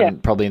favorite one,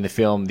 probably in the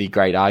film, the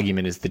great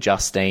argument is the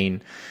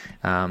Justine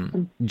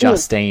and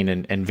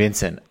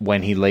Vincent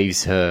when he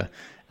leaves her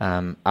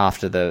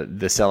after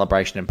the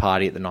celebration and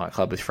party at the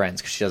nightclub with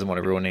friends because she doesn't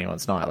want to ruin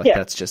anyone's night. Like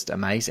that's just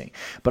amazing.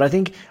 But I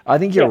think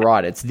you're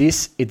right. It's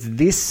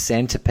this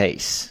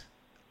centerpiece,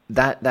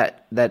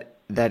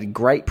 that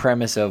great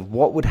premise of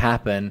what would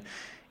happen.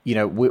 You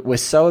know, we're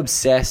so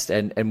obsessed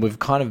and we've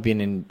kind of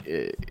been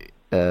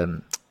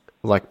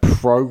like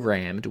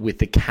programmed with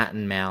the cat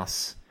and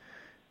mouse.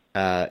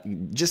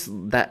 Just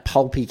that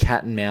pulpy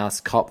cat and mouse,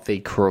 cop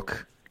v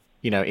crook,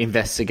 you know,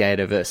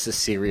 investigator versus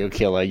serial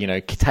killer, you know,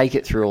 take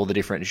it through all the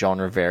different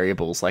genre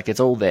variables. Like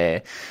it's all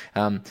there.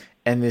 And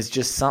there's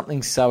just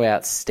something so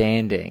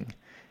outstanding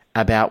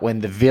about when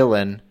the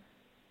villain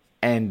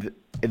and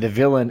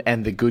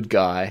the good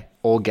guy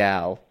or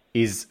gal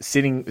is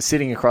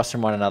sitting across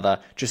from one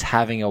another, just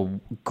having a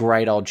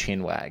great old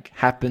chinwag.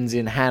 Happens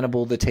in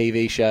Hannibal, the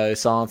TV show,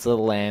 Silence of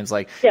the Lambs.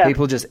 Like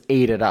people just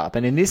eat it up.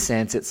 And in this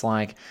sense, it's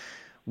like,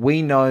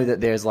 we know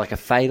that there's like a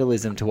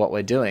fatalism to what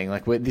we're doing.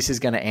 Like this is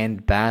going to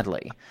end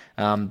badly.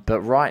 But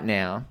right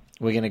now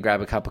we're going to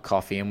grab a cup of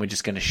coffee and we're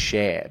just going to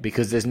share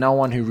because there's no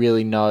one who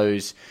really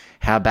knows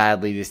how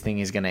badly this thing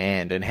is going to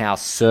end and how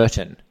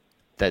certain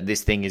that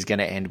this thing is going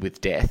to end with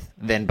death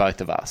than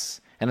both of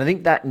us. And I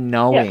think that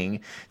knowing,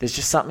 there's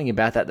just something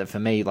about that for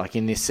me, like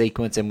in this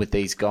sequence and with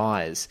these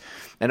guys,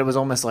 and it was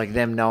almost like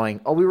them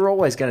knowing, we were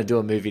always going to do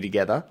a movie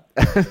together.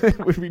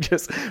 we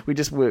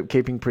just were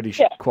keeping pretty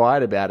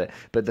quiet about it.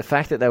 But the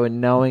fact that they were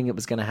knowing it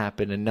was going to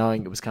happen and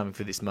knowing it was coming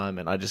for this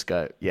moment, I just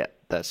go,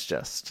 that's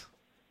just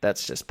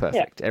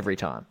perfect every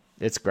time.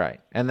 It's great.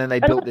 And then they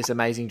built this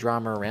amazing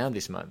drama around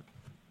this moment.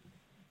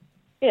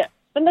 Yeah.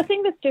 And the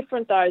thing that's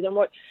different, though, than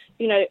what,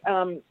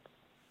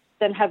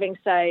 than having,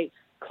 say,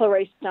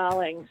 Clarice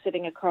Starling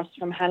sitting across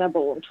from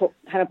Hannibal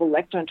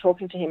Lecter and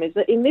talking to him, is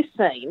that in this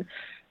scene,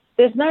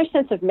 there's no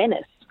sense of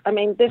menace. I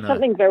mean, there's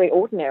something very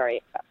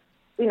ordinary.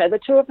 The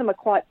two of them are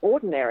quite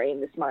ordinary in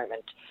this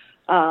moment.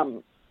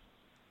 And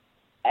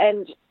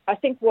I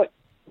think what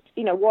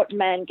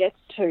Mann gets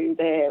to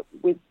there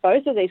with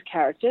both of these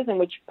characters, and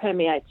which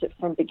permeates it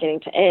from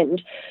beginning to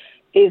end,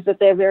 is that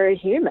they're very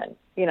human,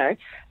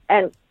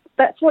 and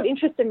that's what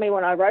interested me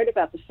when I wrote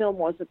about the film,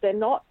 was that they're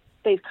not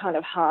these kind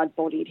of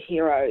hard-bodied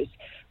heroes.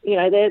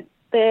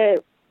 They're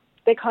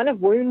kind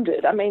of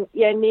wounded. I mean,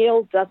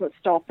 Neil doesn't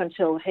stop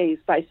until he's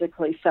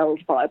basically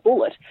felled by a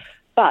bullet,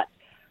 but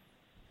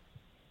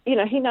he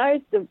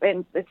knows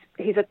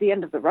he's at the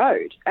end of the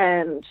road,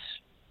 and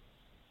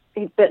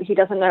but he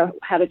doesn't know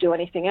how to do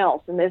anything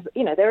else. And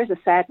there is a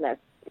sadness,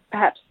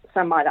 perhaps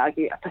some might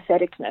argue a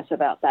patheticness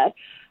about that,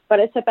 but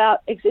it's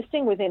about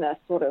existing within a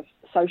sort of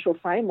social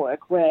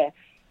framework where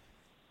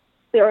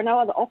there are no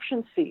other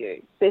options for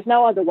you. There's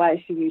no other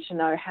way for you to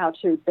know how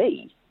to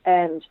be.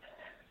 And,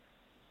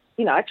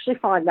 I actually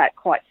find that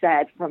quite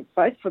sad for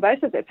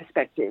both of their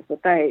perspectives,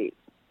 that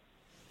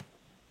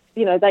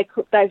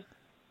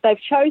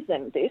they've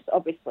chosen this,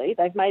 obviously.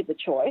 They've made the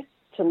choice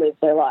to live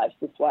their lives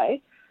this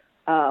way.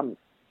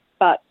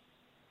 But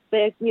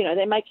they're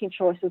making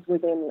choices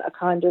within a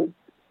kind of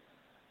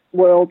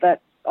world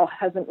that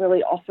hasn't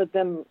really offered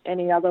them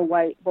any other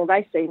way. Well,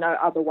 they see no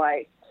other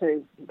way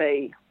to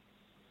be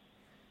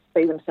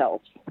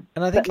themselves.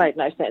 And I think that made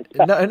no sense.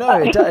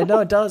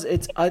 It does.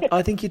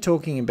 I think you're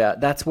talking about,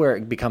 that's where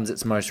it becomes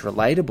its most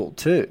relatable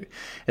too.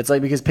 It's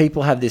like, because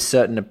people have this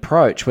certain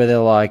approach where they're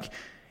like,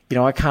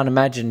 I can't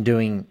imagine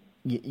doing.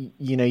 You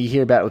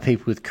hear about it with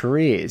people with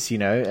careers,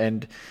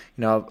 and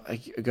I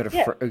got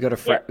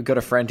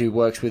a friend who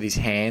works with his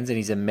hands, and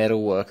he's a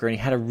metal worker, and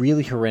he had a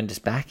really horrendous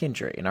back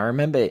injury. And I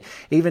remember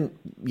even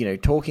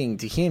talking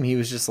to him, he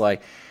was just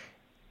like,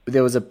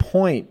 there was a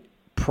point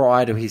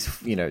prior to his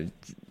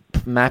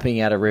mapping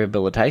out a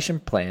rehabilitation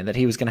plan that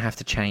he was going to have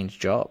to change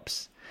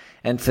jobs,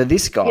 and for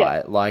this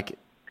guy, like,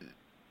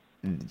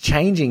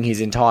 changing his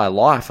entire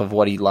life of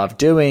what he loved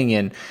doing,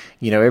 and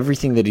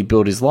everything that he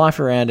built his life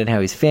around, and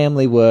how his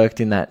family worked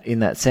in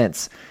that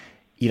sense,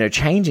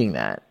 changing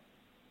that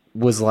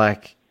was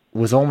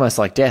almost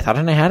like death. I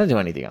don't know how to do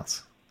anything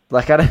else.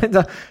 Like, I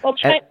don't,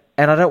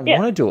 and I don't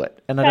want to do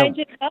it, and I don't.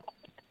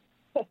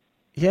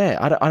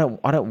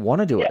 I don't want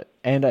to do it.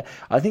 And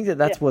I think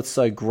that's what's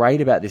so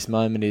great about this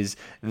moment, is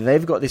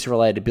they've got this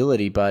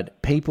relatability, but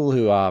people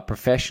who are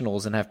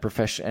professionals and have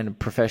professional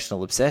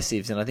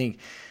obsessives, and I think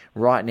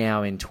right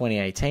now in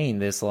 2018,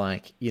 there's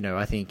like,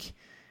 I think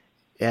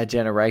our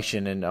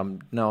generation, and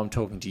I'm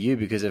talking to you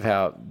because of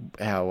how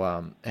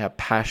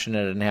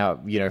passionate and how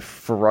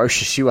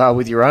ferocious you are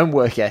with your own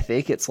work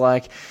ethic. It's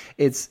like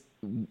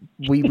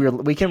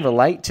we can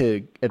relate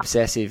to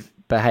obsessive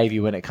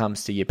behavior when it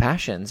comes to your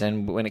passions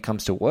and when it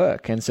comes to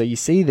work. And so you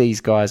see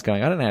these guys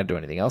going, I don't know how to do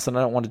anything else, and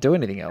I don't want to do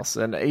anything else.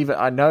 And even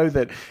I know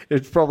that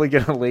it's probably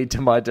going to lead to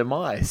my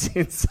demise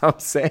in some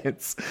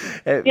sense.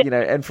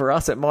 And for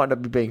us, it might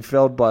not be being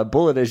felled by a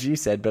bullet, as you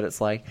said, but it's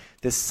like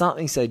there's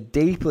something so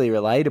deeply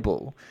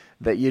relatable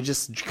that you're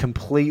just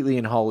completely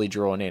and wholly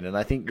drawn in. And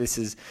I think this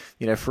is,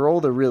 for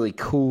all the really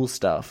cool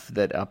stuff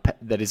that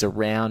is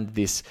around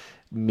this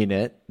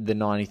minute, the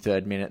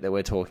 93rd minute that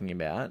we're talking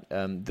about,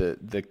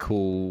 the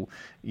cool,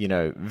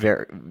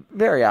 very,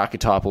 very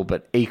archetypal,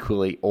 but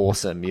equally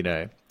awesome,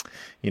 I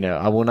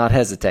will not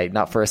hesitate,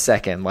 not for a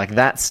second, like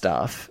that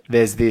stuff.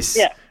 There's this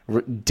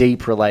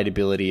deep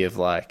relatability of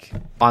like,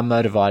 I'm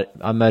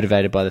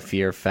motivated by the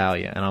fear of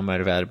failure, and I'm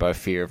motivated by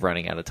fear of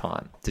running out of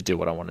time to do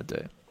what I want to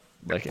do.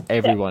 Like,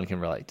 everyone can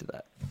relate to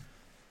that.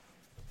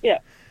 Yeah.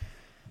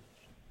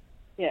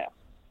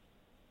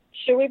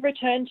 Should we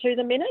return to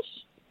the minute?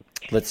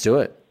 Let's do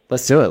it.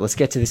 Let's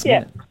get to this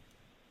minute.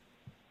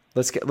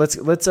 Let's get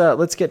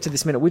to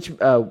this minute.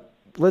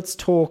 Let's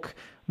talk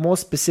more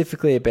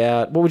specifically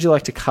about, what would you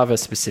like to cover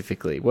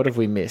specifically? What have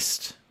we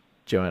missed,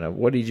 Joanna?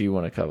 What did you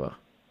want to cover?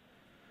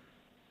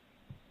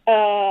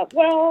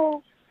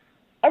 Well,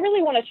 I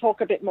really want to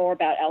talk a bit more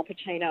about Al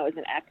Pacino as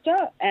an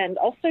actor, and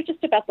also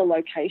just about the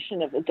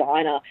location of the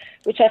diner,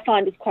 which I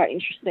find is quite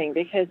interesting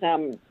because,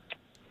 I'm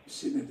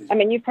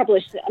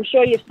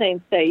sure you've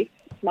seen Thief,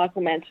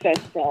 Michael Mann's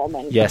first film.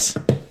 And, yes.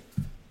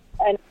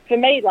 And for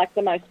me, like,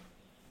 the most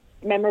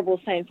memorable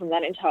scene from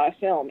that entire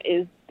film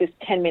is this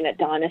 10-minute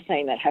diner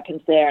scene that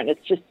happens there, and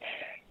it's just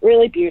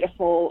really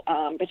beautiful.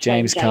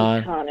 James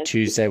Caan and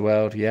Tuesday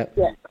World, yep.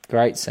 Yeah.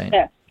 Great scene.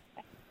 Yeah.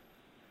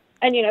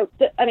 And,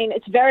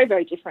 it's a very,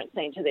 very different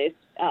scene to this,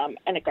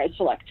 and it goes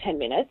for like 10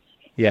 minutes.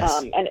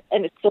 Yes. And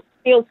it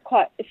feels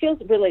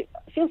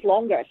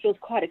longer. It feels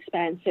quite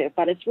expansive,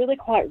 but it's really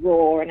quite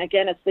raw. And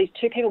again, it's these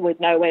two people with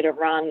nowhere to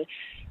run.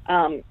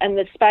 And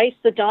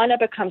the diner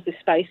becomes this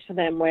space for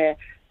them where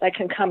they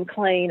can come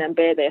clean and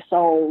bare their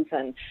souls,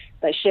 and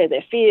they share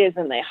their fears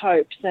and their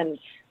hopes. And,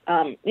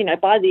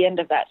 by the end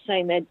of that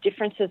scene, their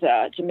differences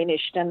are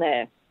diminished, and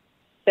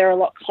they're a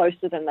lot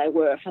closer than they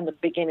were from the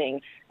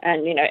beginning,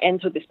 and,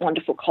 ends with this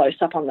wonderful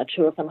close-up on the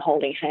two of them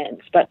holding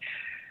hands. But,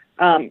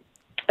 And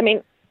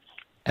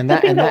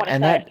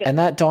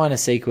that diner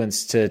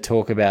sequence, to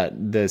talk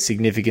about the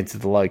significance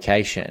of the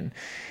location,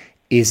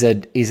 is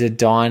a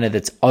diner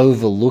that's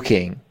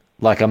overlooking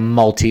like a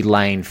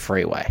multi-lane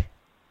freeway.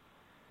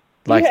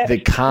 Like the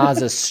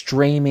cars are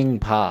streaming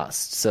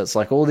past. So it's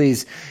like all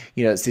these,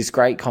 it's this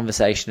great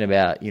conversation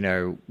about,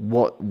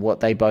 what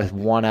they both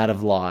want out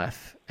of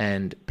life,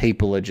 and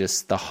people are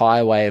just the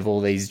highway of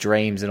all these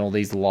dreams and all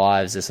these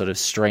lives are sort of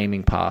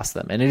streaming past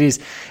them. And it is,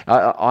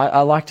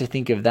 I like to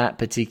think of that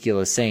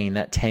particular scene,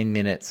 that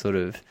 10-minute sort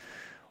of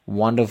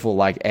wonderful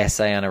like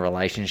essay on a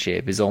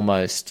relationship is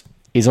almost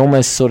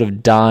sort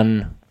of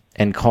done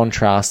and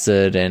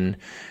contrasted and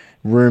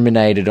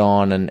ruminated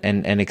on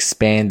and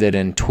expanded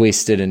and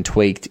twisted and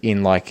tweaked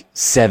in like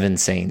 7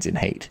 scenes in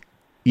Heat.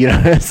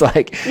 It's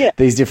like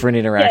these different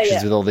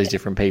interactions with all these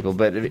different people.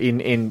 But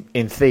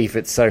in Thief,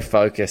 it's so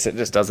focused, it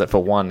just does it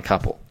for one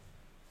couple.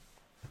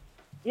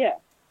 Yeah,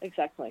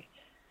 exactly.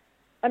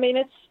 I mean,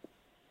 it's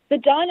the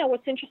diner.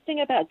 What's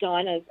interesting about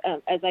diners,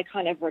 as they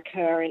kind of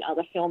recur in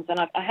other films, and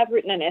I have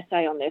written an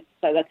essay on this,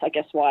 so that's, I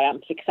guess, why I'm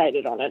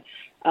fixated on it.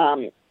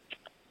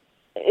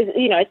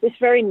 It's this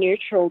very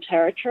neutral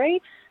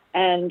territory.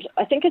 And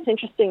I think it's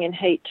interesting in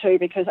Heat too,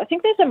 because I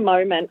think there's a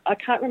moment, I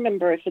can't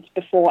remember if it's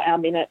before Our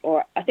Minute,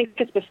 or I think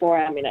it's before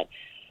Our Minute,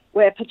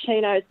 where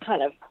Pacino's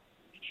kind of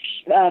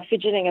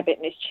fidgeting a bit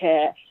in his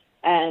chair,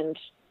 and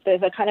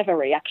there's a kind of a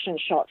reaction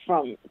shot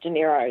from De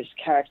Niro's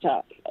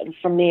character,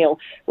 from Neil,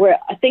 where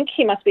I think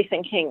he must be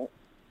thinking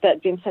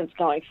that Vincent's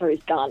going for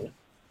his gun.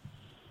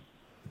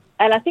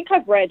 And I think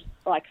I've read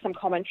like some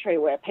commentary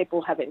where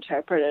people have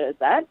interpreted it as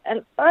that.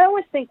 And I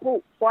always think,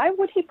 well, why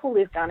would he pull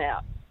his gun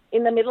out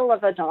in the middle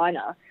of a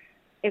diner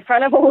in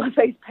front of all of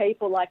these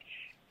people? Like,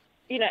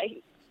 this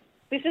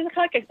is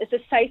it's a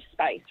safe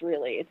space,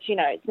 really. It's,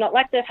 it's not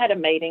like they've had a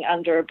meeting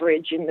under a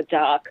bridge in the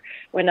dark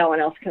where no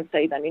one else can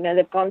see them.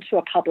 They've gone to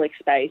a public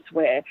space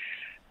where,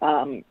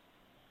 where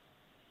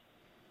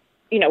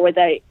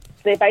they're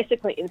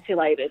basically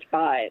insulated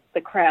by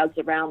the crowds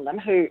around them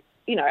who,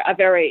 are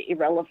very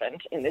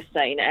irrelevant in this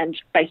scene and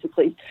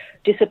basically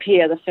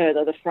disappear the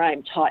further the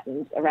frame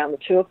tightens around the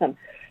two of them.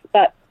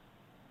 But,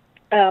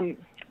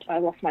 I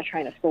lost my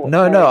train of thought.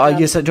 No,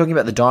 you're talking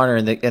about the diner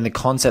and the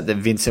concept that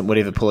Vincent would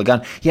ever pull a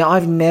gun. Yeah,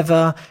 I've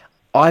never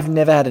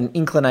had an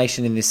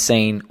inclination in this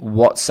scene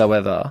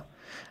whatsoever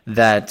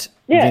that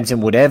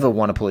Vincent would ever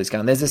want to pull his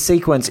gun. There's a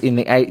sequence around in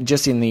the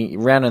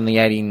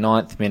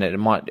 89th minute, it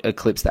might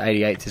eclipse the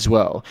 88th as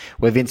well,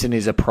 where Vincent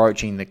is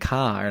approaching the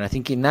car, and I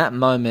think in that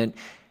moment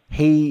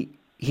he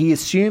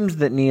assumes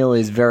that Neil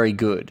is very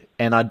good,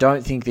 and I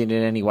don't think that in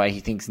any way he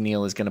thinks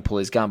Neil is going to pull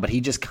his gun, but he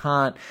just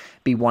can't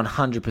be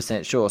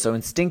 100% sure. So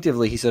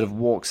instinctively he sort of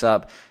walks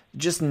up,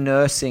 just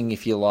nursing,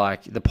 if you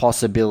like, the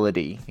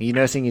possibility. He's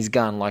nursing his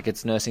gun like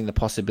it's nursing the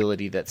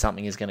possibility that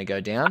something is going to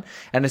go down.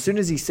 And as soon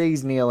as he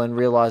sees Neil and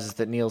realizes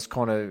that Neil's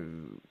kind of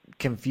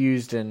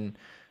confused and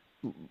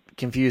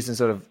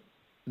sort of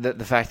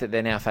the fact that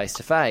they're now face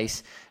to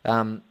face,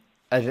 then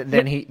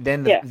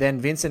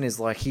Vincent is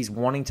like, he's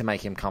wanting to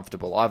make him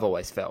comfortable. I've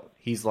always felt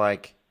he's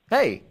like,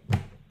 hey,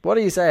 what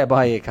do you say I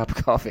buy you a cup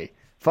of coffee?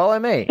 Follow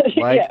me.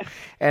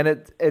 And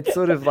it's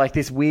sort of like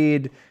this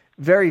weird,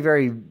 very,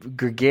 very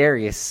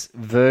gregarious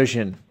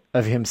version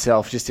of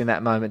himself just in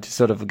that moment to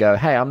sort of go,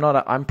 hey, I'm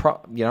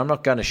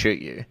not going to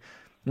shoot you.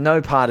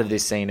 No part of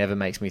this scene ever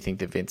makes me think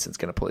that Vincent's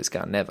going to pull his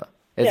gun. Never.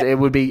 It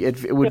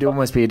would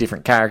almost be a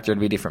different character. It'd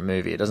be a different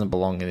movie. It doesn't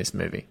belong in this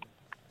movie.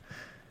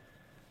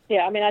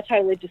 Yeah, I mean, I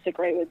totally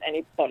disagree with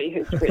anybody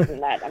who's written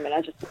that. I mean,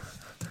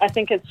 I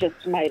think it's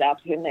just made up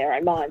in their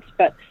own minds.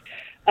 But,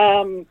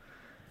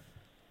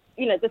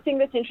 the thing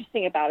that's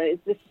interesting about it is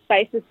this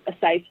space is a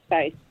safe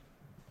space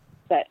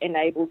that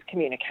enables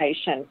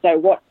communication.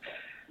 So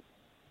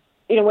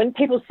when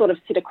people sort of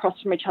sit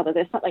across from each other,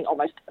 there's something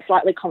almost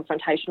slightly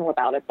confrontational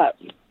about it, but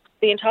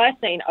the entire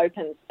scene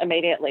opens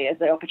immediately as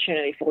the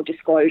opportunity for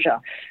disclosure.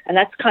 And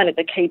that's kind of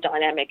the key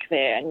dynamic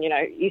there. And,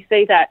 you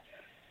see that,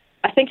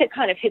 I think it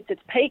kind of hits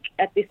its peak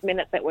at this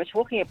minute that we're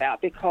talking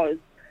about, because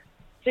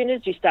as soon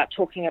as you start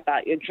talking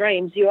about your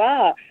dreams, you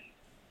are,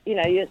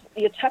 you're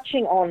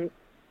touching on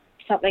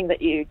something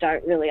that you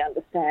don't really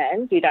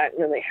understand, you don't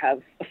really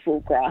have a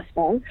full grasp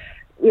on.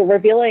 You're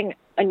revealing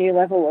a new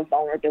level of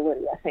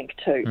vulnerability, I think,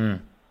 too.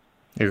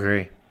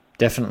 Agree,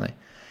 definitely.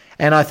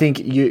 And I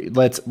think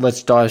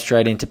let's dive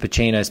straight into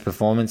Pacino's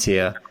performance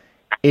here.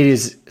 It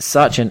is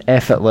such an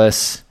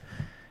effortless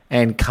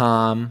and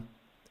calm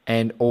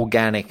and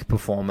organic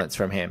performance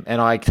from him. And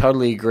I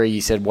totally agree.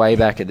 You said way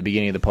back at the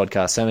beginning of the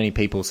podcast, so many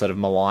people sort of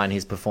malign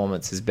his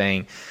performance as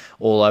being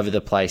all over the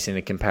place in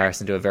a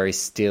comparison to a very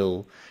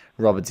still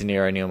Robert De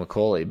Niro, Neil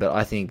McCauley. But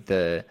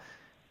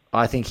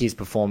I think his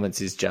performance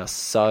is just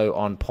so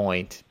on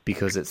point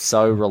because it's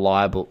so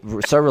reliable,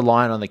 so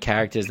reliant on the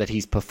characters that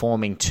he's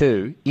performing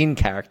to in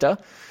character.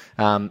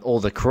 All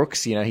the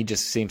crooks, he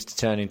just seems to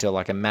turn into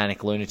like a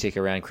manic lunatic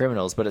around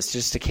criminals, but it's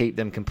just to keep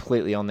them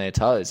completely on their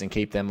toes and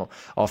keep them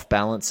off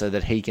balance so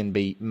that he can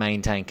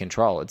maintain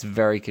control. It's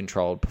very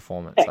controlled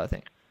performance, I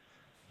think.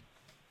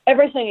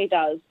 Everything he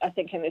does, I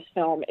think, in this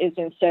film is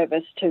in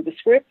service to the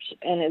script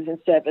and is in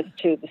service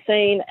to the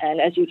scene, and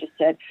as you just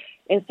said,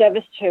 in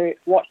service to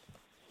what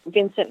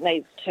Vincent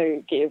needs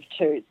to give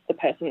to the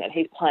person that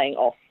he's playing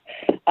off.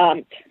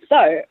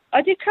 So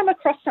I did come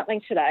across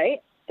something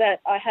today that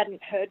I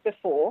hadn't heard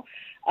before.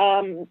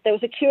 There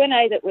was a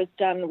Q&A that was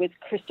done with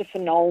Christopher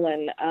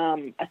Nolan,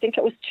 I think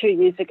it was 2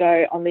 years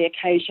ago, on the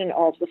occasion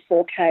of the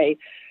 4K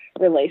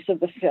release of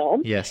the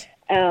film. Yes.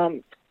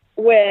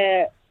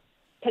 Where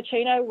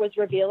Pacino was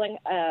revealing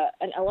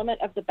an element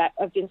of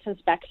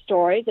Vincent's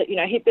backstory, that,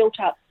 he built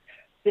up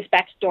this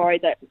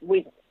backstory that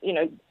we,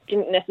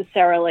 didn't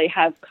necessarily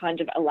have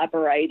kind of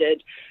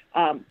elaborated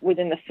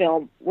within the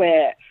film,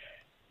 where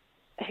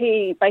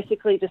he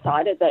basically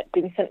decided that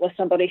Vincent was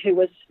somebody who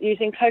was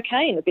using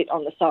cocaine a bit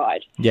on the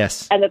side.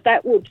 Yes. And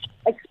that would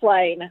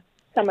explain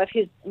some of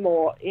his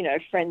more,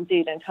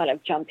 frenzied and kind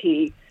of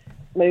jumpy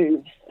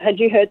moves. Had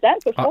you heard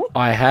that before?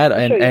 I had,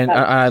 and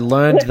I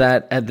learned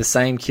that at the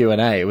same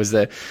Q&A. It was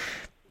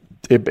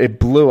it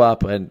blew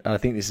up, and I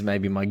think this is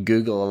maybe my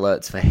Google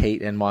alerts for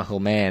Heat and Michael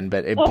Mann,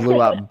 but it blew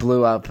up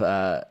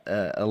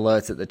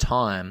alerts at the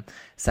time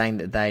saying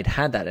that they'd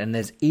had that. And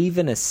there's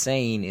even a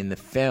scene in the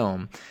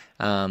film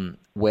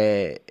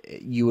where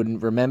you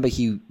would remember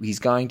he's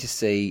going to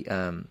see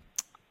Albert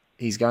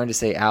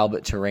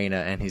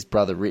Torina and his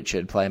brother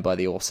Richard, played by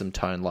the awesome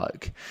Tone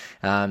Loc,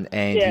 and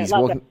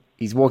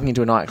he's walking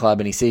into a nightclub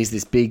and he sees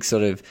this big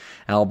sort of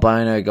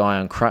albino guy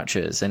on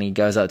crutches, and he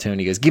goes up to him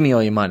and he goes, "Give me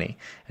all your money,"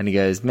 and he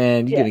goes,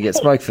 "Man, you're gonna get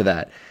smoked for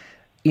that."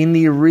 In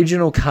the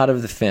original cut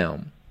of the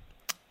film,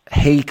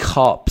 he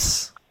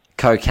cops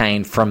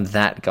cocaine from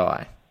that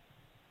guy.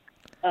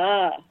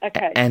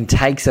 Okay. And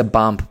takes a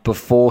bump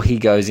before he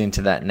goes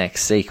into that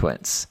next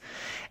sequence.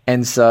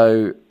 And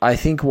so I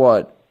think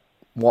what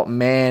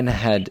Mann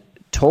had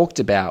talked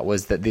about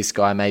was that this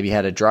guy maybe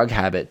had a drug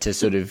habit to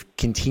sort of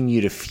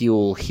continue to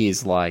fuel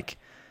his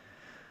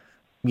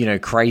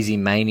crazy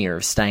mania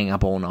of staying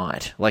up all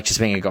night. Like just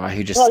being a guy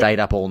who just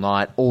stayed up all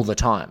night all the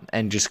time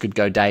and just could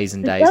go days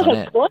and days on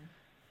end.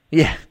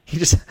 Yeah, he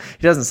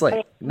doesn't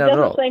sleep. Not at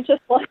all.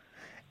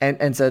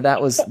 And so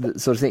that was the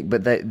sort of thing.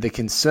 But the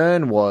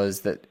concern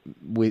was that,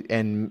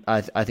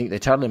 I think they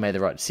totally made the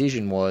right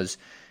decision, was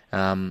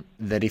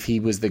that if he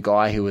was the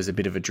guy who was a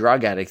bit of a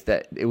drug addict,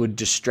 that it would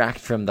distract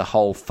from the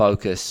whole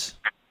focus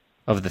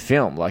of the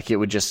film. Like it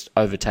would just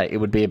overtake. It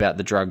would be about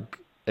the drug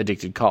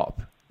addicted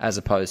cop as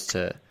opposed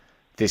to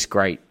this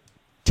great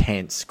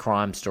tense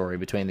crime story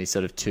between these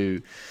sort of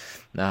two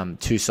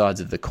sides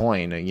of the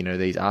coin.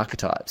 These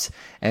archetypes.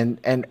 And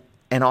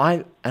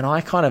I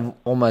kind of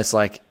almost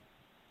like.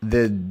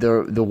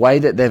 The way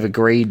that they've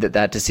agreed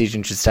that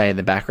decision should stay in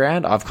the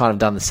background, I've kind of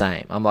done the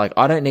same. I'm like,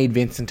 I don't need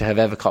Vincent to have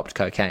ever copped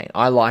cocaine.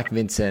 I like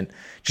Vincent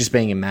just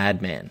being a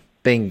madman,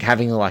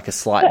 having like a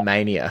slight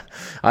mania.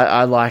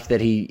 I like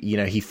that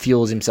he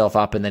fuels himself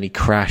up and then he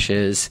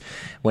crashes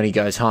when he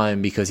goes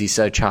home because he's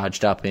so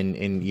charged up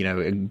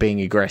in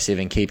being aggressive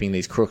and keeping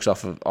these crooks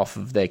off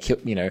of their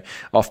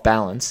off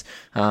balance.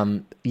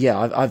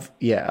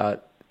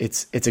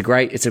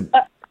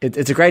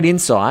 It's a great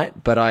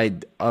insight, but I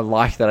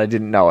like that I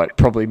didn't know it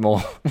probably more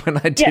when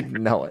I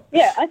didn't know it.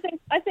 Yeah, I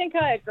think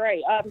I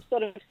agree. I'm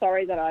sort of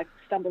sorry that I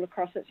stumbled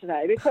across it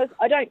today because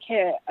I don't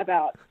care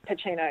about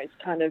Pacino's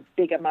kind of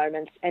bigger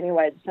moments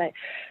anyway.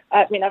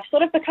 I've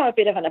sort of become a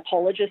bit of an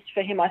apologist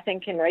for him, I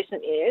think, in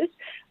recent years.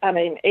 I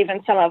mean,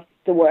 even some of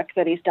the work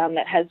that he's done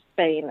that has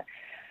been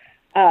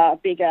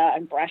bigger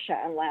and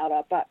brasher and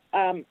louder. But,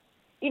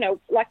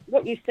 like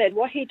what you said,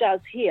 what he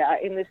does here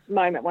in this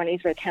moment when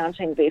he's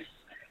recounting this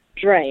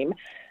dream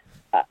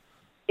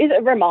is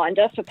a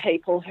reminder for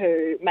people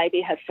who maybe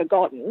have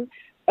forgotten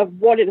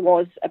of what it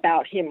was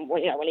about him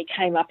when he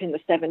came up in the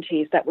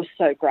 70s that was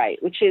so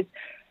great, which is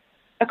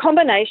a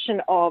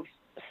combination of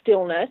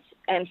stillness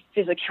and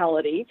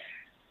physicality,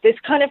 this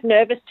kind of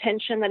nervous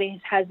tension that he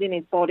has in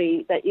his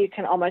body that you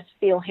can almost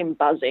feel him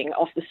buzzing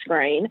off the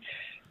screen,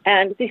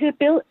 and his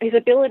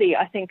ability,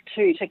 I think,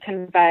 to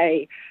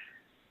convey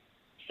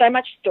so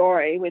much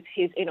story with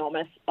his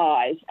enormous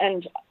eyes.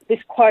 And this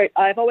quote,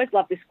 I've always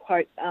loved this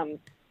quote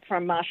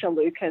from Marsha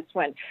Lucas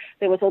when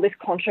there was all this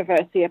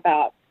controversy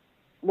about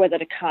whether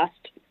to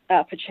cast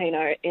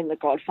Pacino in The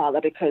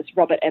Godfather because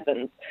Robert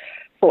Evans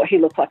thought he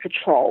looked like a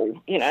troll,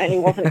 and he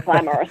wasn't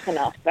glamorous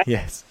enough,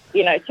 yes,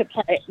 to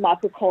play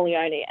Michael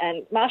Corleone.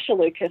 And Marsha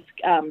Lucas,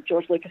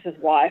 George Lucas's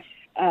wife,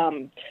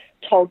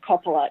 told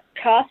Coppola,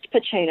 cast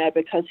Pacino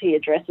because he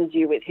addresses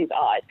you with his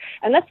eyes.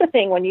 And that's the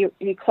thing, when you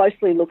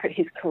closely look at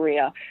his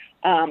career,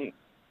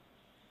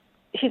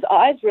 his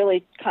eyes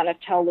really kind of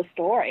tell the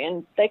story,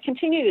 and they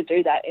continue to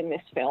do that in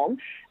this film.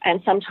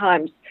 And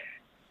sometimes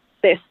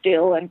they're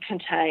still and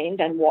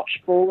contained and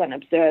watchful and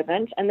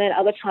observant, and then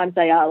other times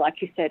they are,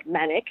 like you said,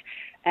 manic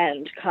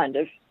and kind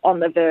of on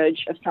the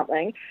verge of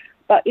something.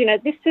 But,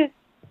 this is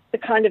the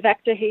kind of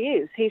actor he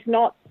is. He's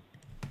not,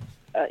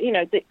 I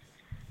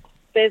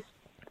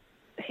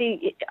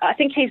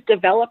think he's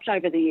developed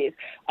over the years.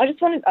 I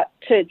just wanted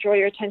to draw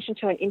your attention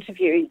to an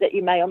interview that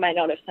you may or may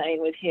not have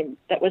seen with him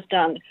that was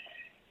done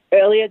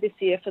earlier this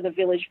year for The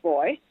Village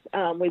Voice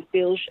with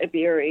Bilge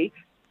Ebiri,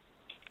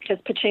 because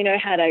Pacino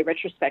had a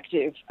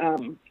retrospective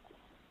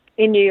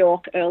in New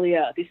York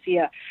earlier this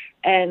year,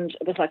 and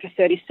it was like a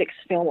 36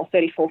 film or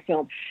 34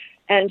 film.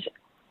 And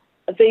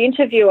the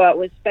interviewer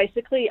was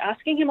basically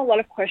asking him a lot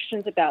of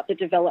questions about the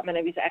development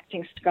of his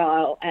acting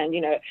style and,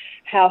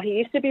 how he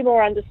used to be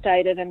more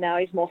understated and now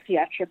he's more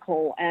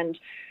theatrical. And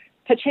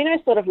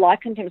Pacino sort of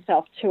likened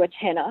himself to a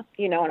tenor,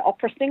 an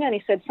opera singer, and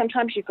he said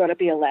sometimes you've got to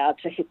be allowed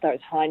to hit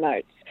those high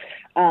notes,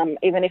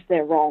 even if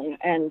they're wrong.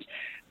 And,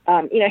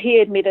 he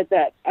admitted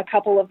that a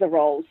couple of the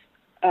roles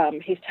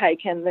he's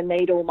taken, the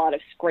needle might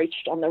have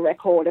screeched on the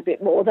record a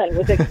bit more than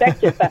was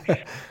expected.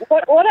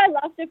 But what I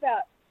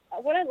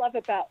love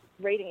about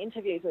reading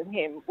interviews with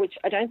him, which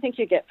I don't think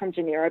you get from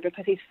De Niro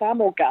because he's far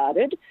more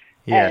guarded.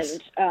 Yes.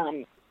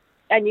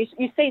 And you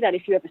see that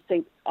if you ever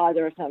see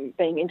either of them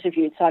being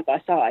interviewed side by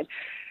side,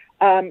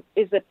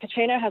 is that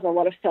Pacino has a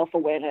lot of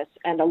self-awareness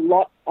and a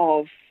lot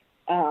of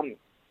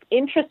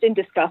interest in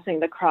discussing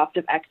the craft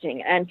of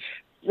acting. And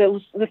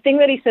the thing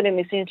that he said in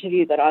this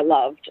interview that I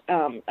loved,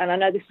 and I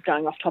know this is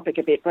going off topic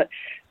a bit, but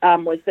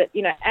was that,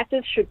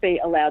 actors should be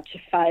allowed to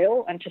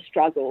fail and to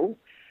struggle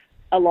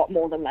a lot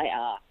more than they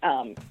are.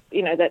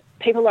 That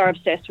people are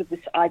obsessed with this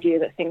idea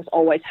that things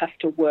always have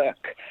to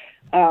work.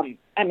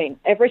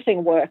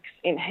 Everything works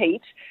in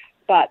heat,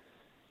 but,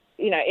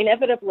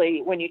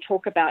 inevitably when you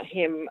talk about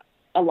him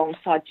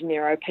alongside De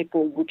Niro,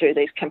 people will do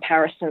these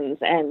comparisons,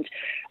 and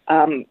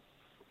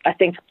I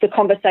think the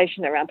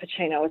conversation around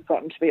Pacino has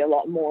gotten to be a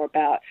lot more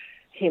about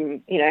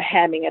him,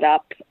 hamming it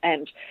up,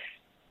 and,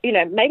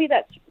 maybe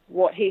that's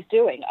what he's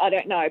doing. I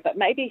don't know, but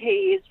maybe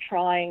he is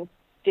trying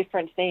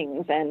different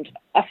things, and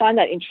I find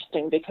that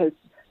interesting because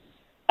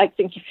I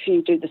think if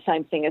you do the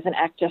same thing as an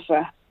actor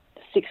for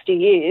 60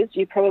 years,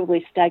 you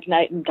probably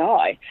stagnate and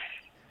die.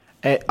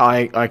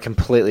 I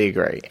completely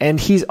agree. And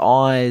his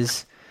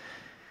eyes,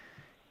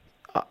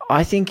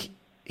 I think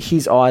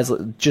his eyes,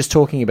 just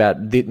talking about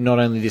not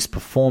only this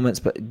performance,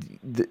 but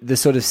the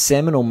sort of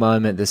seminal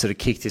moment that sort of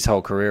kicked his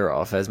whole career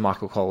off as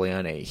Michael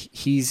Corleone.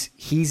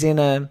 He's in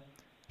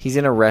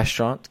a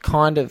restaurant,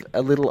 kind of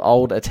a little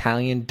old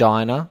Italian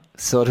diner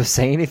sort of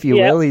scene, if you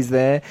will. He's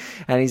there,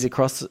 and he's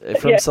across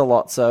from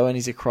Sollozzo, and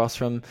he's across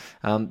from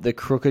the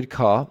Crooked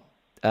Cop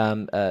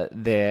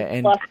there.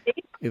 And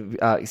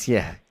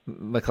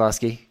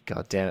McCluskey.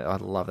 God damn it, I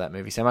love that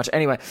movie so much.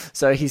 Anyway,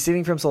 so he's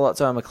sitting from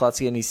Sollozzo and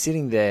McCluskey, and he's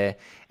sitting there,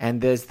 and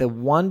there's the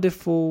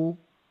wonderful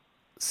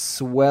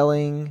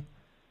swelling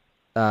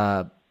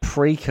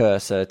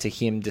precursor to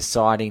him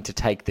deciding to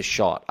take the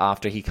shot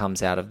after he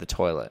comes out of the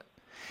toilet.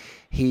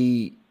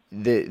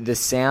 The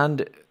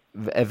sound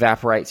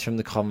evaporates from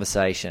the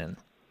conversation,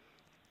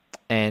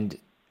 and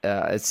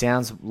it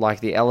sounds like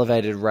the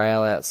elevated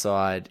rail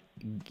outside.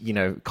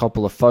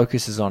 Coppola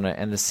focuses on it,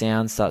 and the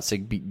sound starts to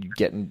be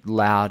getting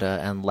louder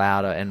and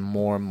louder and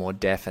more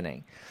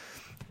deafening.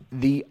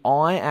 The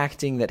eye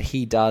acting that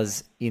he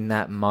does in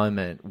that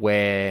moment,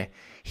 where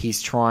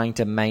he's trying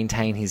to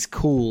maintain his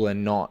cool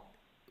and not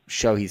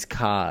show his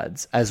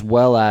cards, as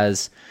well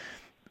as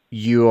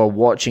you are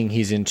watching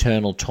his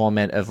internal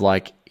torment of,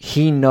 like,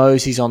 he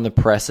knows he's on the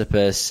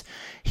precipice.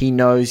 He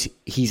knows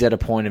he's at a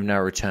point of no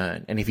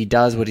return. And if he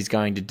does what he's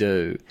going to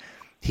do,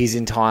 his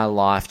entire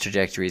life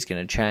trajectory is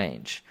going to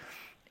change.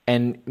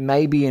 And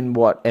maybe in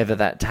whatever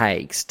that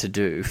takes to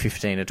do,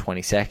 15 or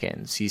 20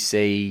 seconds, you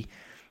see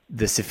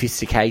the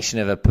sophistication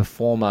of a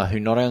performer who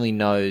not only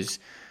knows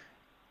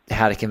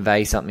how to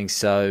convey something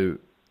so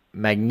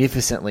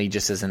magnificently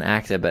just as an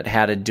actor, but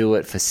how to do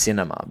it for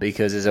cinema,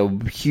 because there's a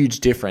huge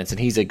difference. And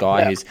he's a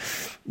guy who's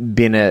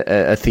been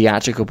a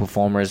theatrical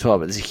performer as well,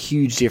 but there's a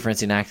huge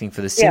difference in acting for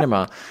the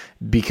cinema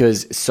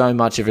because so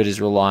much of it is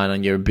relying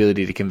on your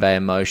ability to convey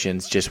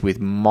emotions just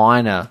with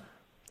minor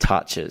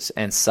touches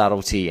and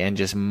subtlety and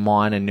just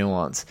minor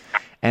nuance.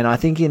 And I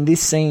think in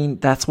this scene,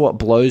 that's what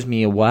blows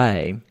me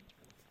away,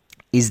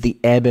 is the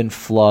ebb and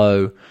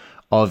flow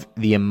of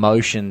the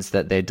emotions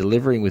that they're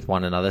delivering with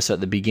one another. So at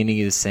the beginning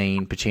of the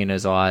scene,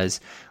 Pacino's eyes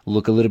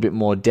look a little bit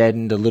more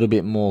deadened, a little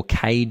bit more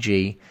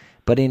cagey.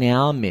 But in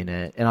our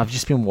minute, and I've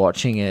just been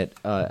watching it,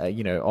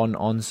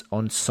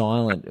 on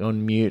silent,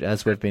 on mute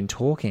as we've been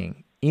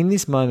talking. In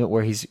this moment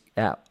where he's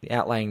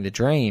outlaying the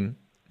dream,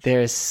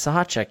 there is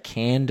such a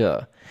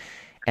candor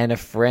and a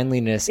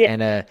friendliness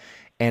and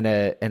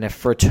a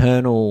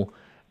fraternal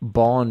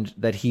bond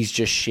that he's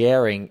just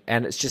sharing,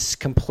 and it's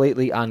just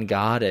completely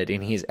unguarded in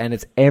his, and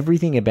it's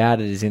everything about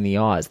it is in the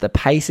eyes. The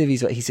pace of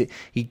his,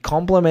 he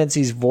complements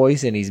his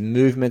voice and his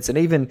movements, and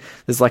even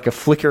there's like a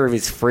flicker of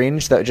his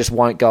fringe that just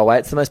won't go away.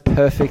 It's the most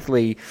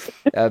perfectly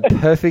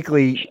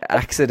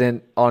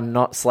accident on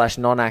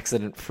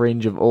non-accident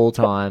fringe of all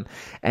time,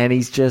 and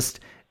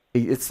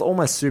it's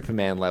almost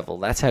Superman level.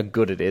 That's how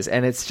good it is,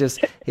 and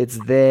it's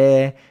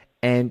there,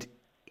 and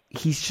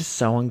he's just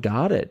so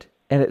unguarded.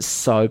 And it's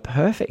so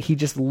perfect. He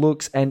just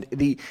looks, and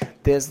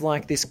there's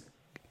like this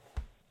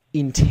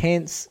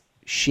intense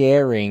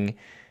sharing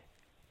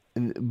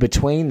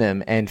between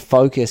them, and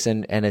focus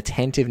and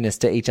attentiveness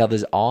to each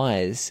other's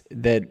eyes,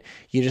 that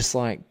you're just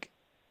like,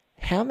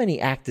 how many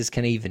actors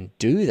can even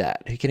do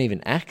that? Who can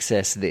even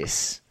access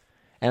this?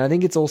 And I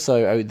think it's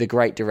also the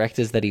great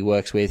directors that he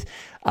works with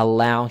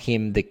allow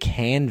him the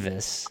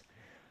canvas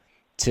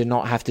to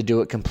not have to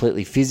do it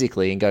completely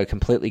physically and go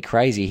completely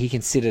crazy. He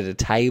can sit at a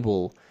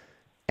table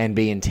and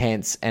be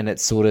intense, and it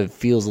sort of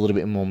feels a little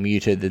bit more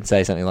muted than,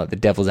 say, something like The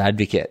Devil's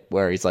Advocate,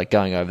 where he's like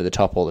going over the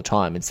top all the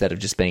time instead of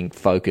just being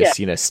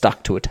focused,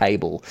 stuck to a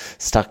table,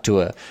 stuck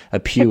to a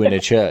pew in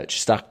a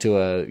church, stuck to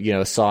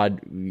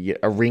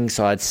a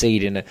ringside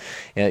seat in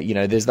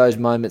there's those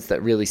moments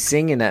that really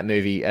sing in that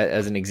movie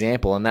as an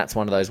example, and that's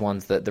one of those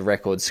ones that the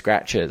record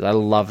scratches. I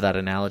love that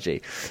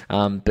analogy.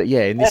 But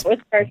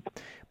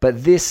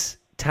this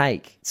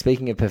take,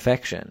 speaking of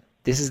perfection,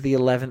 this is the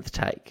 11th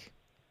take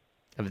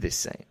of this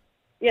scene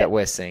that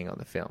we're seeing on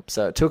the film.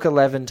 So it took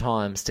 11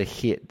 times to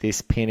hit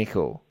this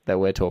pinnacle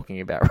that we're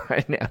talking about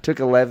right now. It took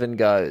 11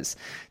 goes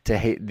to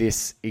hit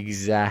this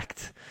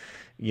exact,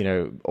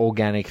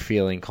 organic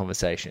feeling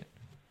conversation.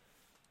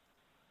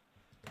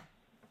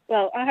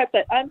 Well, I hope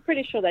that, I'm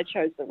pretty sure they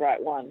chose the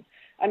right one.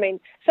 I mean,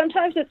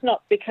 sometimes it's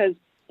not because,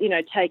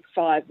 take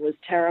 5 was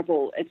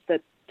terrible. It's that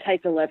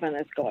take 11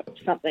 has got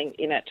something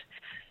in it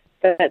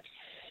that's,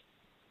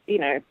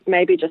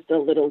 maybe just a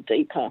little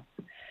deeper.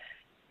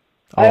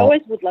 I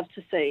always would love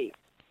to see.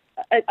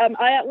 When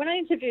I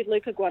interviewed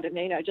Luca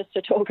Guadagnino just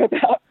to talk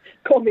about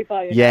Call Me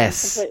by Your Name,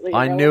 completely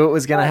I knew it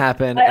was going to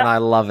happen, and I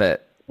love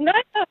it. No,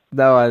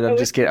 I'm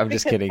just kidding. I'm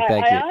just kidding.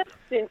 Thank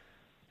you.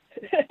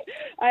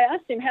 I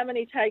asked him, how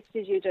many takes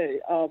did you do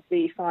of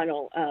the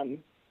final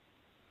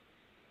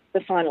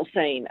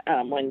scene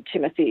when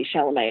Timothy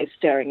Chalamet is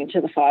staring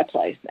into the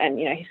fireplace? And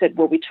he said,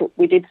 well,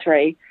 we did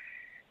 3,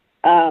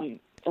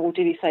 or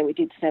did he say we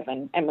did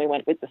 7, and we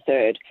went with the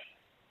 3rd.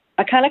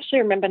 I can't actually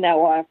remember now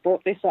why I've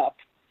brought this up.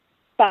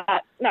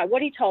 But, no,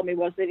 what he told me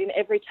was that in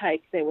every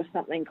take there was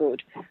something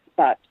good,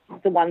 but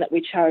the one that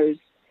we chose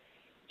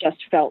just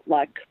felt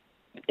like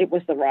it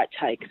was the right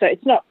take. So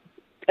it's not,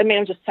 I'm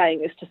just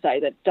saying this to say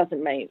that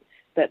doesn't mean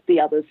that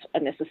the others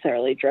are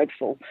necessarily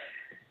dreadful.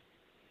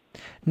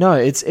 No,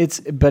 I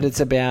think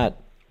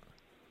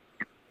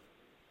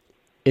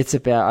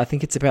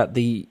it's about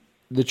the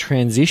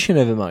transition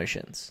of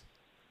emotions.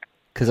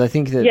 Because I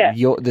think that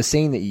the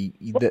scene that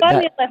you... by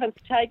the 11th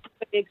take,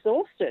 you'd be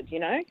exhausted,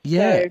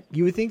 Yeah, so,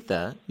 you would think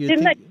that. They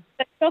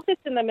shot this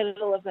in the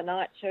middle of the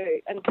night too,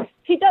 and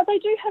they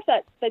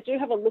do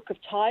have a look of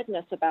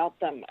tiredness about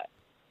them.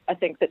 I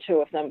think the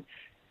two of them,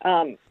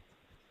 and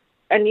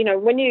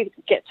when you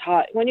get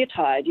tired, when you're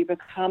tired, you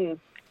become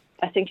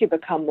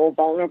more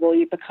vulnerable.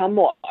 You become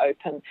more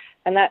open,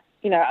 and that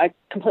I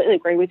completely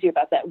agree with you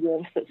about that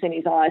warmth that's in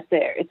his eyes.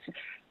 There, it's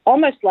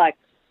almost like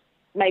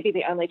maybe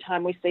the only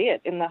time we see it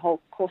in the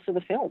whole course of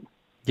the film.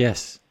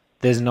 Yes.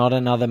 There's not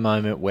another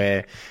moment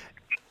where...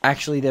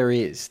 Actually, there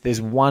is. There's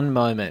one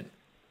moment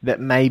that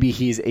maybe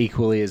he's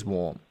equally as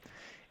warm.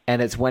 And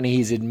it's when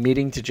he's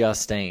admitting to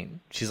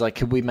Justine. She's like,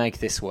 could we make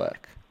this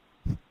work?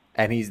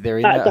 And they're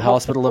in the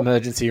hospital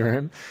emergency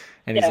room.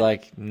 And he's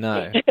like,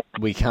 no,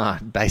 we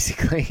can't,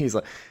 basically. He's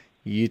like,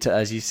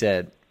 as you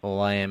said, all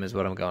I am is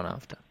what I'm going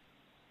after.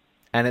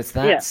 And it's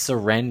that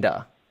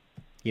surrender...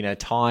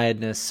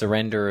 tiredness,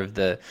 surrender of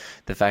the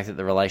fact that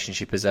the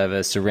relationship is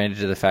over, surrender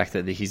to the fact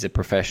that he's a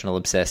professional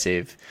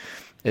obsessive.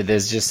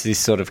 There's just this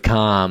sort of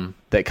calm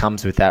that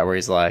comes with that, where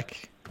he's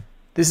like,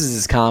 this is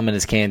as calm and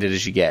as candid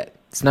as you get.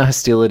 It's no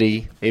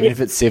hostility, even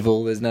if it's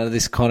civil. There's none of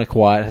this kind of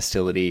quiet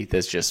hostility.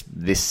 There's just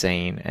this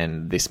scene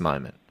and this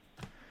moment.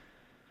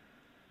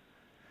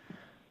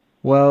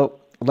 Well,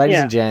 ladies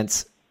and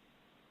gents,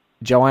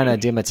 Joanna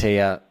Di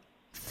Mattia,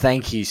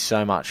 thank you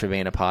so much for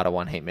being a part of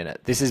One Heat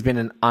Minute. This has been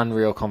an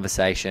unreal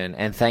conversation,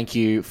 and thank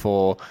you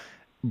for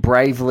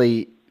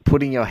bravely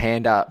putting your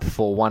hand up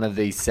for one of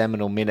these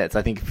seminal minutes.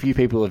 I think a few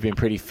people have been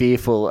pretty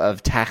fearful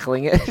of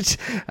tackling it,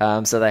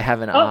 so they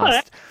haven't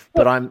asked.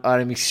 But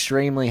I'm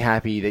extremely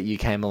happy that you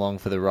came along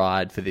for the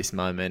ride for this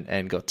moment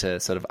and got to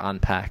sort of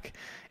unpack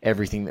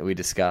everything that we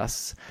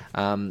discussed.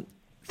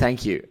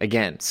 Thank you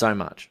again so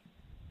much.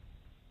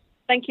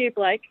 Thank you,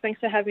 Blake. Thanks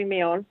for having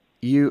me on.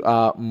 You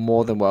are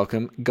more than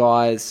welcome.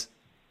 Guys,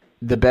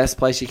 the best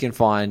place you can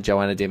find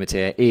Joanna Di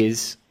Mattia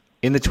is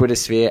in the Twitter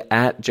sphere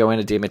at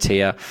Joanna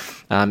DiMattia.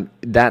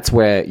 That's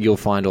where you'll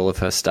find all of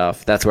her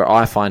stuff. That's where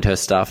I find her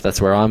stuff. That's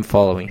where I'm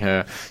following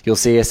her. You'll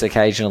see us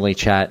occasionally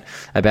chat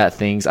about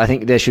things. I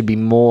think there should be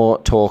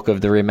more talk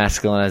of the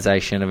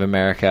remasculinization of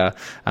America,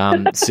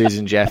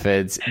 Susan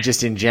Jeffords,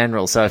 just in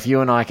general. So if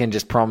you and I can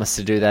just promise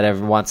to do that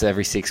once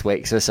every 6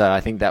 weeks or so,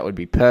 I think that would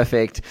be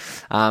perfect.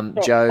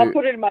 Joe, I'll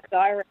put it in my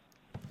diary.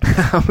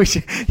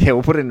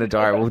 We'll put it in the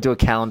diary. We'll do a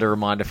calendar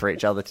reminder for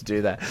each other to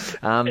do that.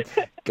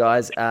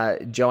 Guys,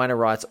 Joanna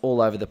writes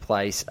all over the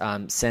place.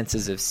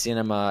 Senses of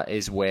Cinema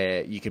is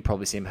where you can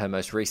probably see her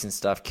most recent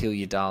stuff. Kill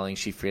Your Darling.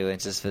 She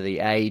freelances for The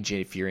Age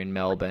if you're in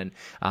Melbourne.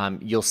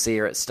 You'll see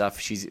her at stuff.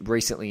 She's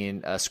recently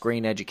in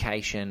Screen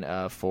Education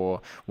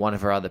for one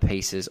of her other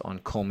pieces on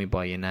Call Me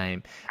By Your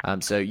Name.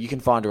 So you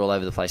can find her all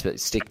over the place, but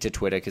stick to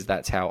Twitter because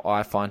that's how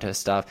I find her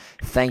stuff.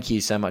 Thank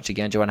you so much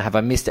again, Joanna. Have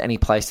I missed any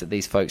place that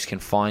these folks can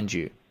find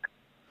you?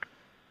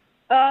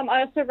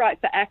 I also write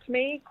for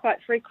Acme quite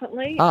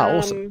frequently.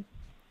 Awesome.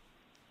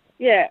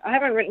 Yeah, I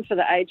haven't written for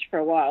The Age for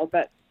a while,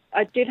 but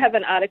I did have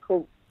an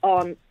article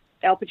on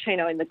Al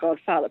Pacino in The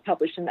Godfather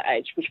published in The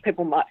Age, which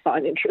people might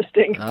find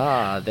interesting.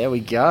 There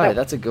we go.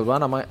 That's a good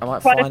one. I might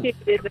Quite find. a few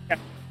years ago.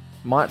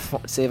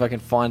 See if I can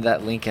find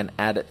that link and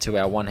add it to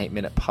our 1 8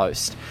 minute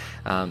post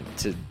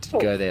to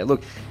go there.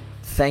 Look,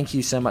 thank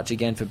you so much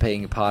again for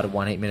being a part of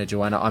 1 8 Minute,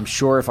 Joanna. I'm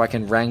sure if I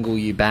can wrangle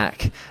you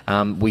back,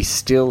 we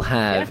still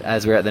have,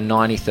 as we're at the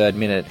 93rd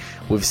minute,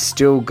 we've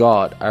still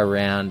got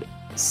around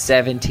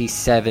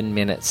 77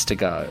 minutes to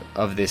go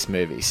of this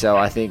movie. So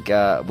I think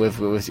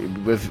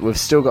we've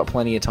still got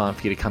plenty of time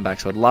for you to come back.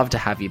 So I'd love to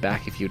have you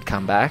back if you'd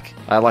come back.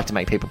 I like to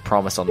make people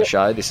promise on the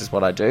show. This is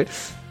what I do.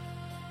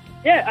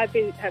 Yeah, I'd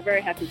be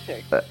very happy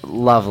to.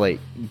 Lovely.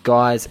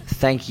 Guys,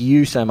 thank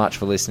you so much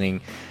for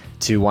listening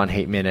to 1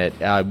 8 Minute.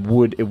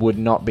 It would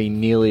not be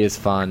nearly as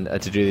fun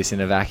to do this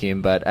in a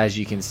vacuum, but as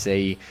you can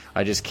see,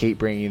 I just keep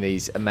bringing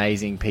these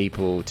amazing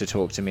people to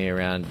talk to me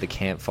around the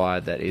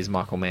campfire that is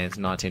Michael Mann's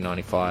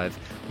 1995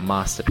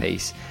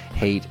 masterpiece,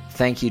 Heat.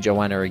 Thank you,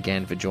 Joanna,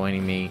 again for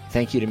joining me.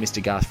 Thank you to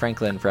Mr. Garth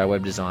Franklin for our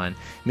web design,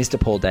 Mr.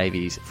 Paul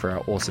Davies for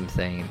our awesome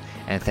theme,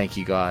 and thank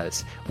you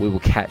guys. We will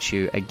catch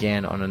you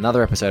again on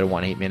another episode of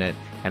 1 8 Minute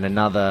and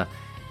another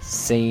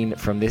scene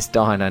from this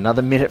diner,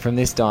 another minute from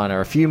this diner,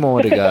 a few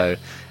more to go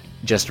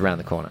just around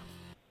the corner.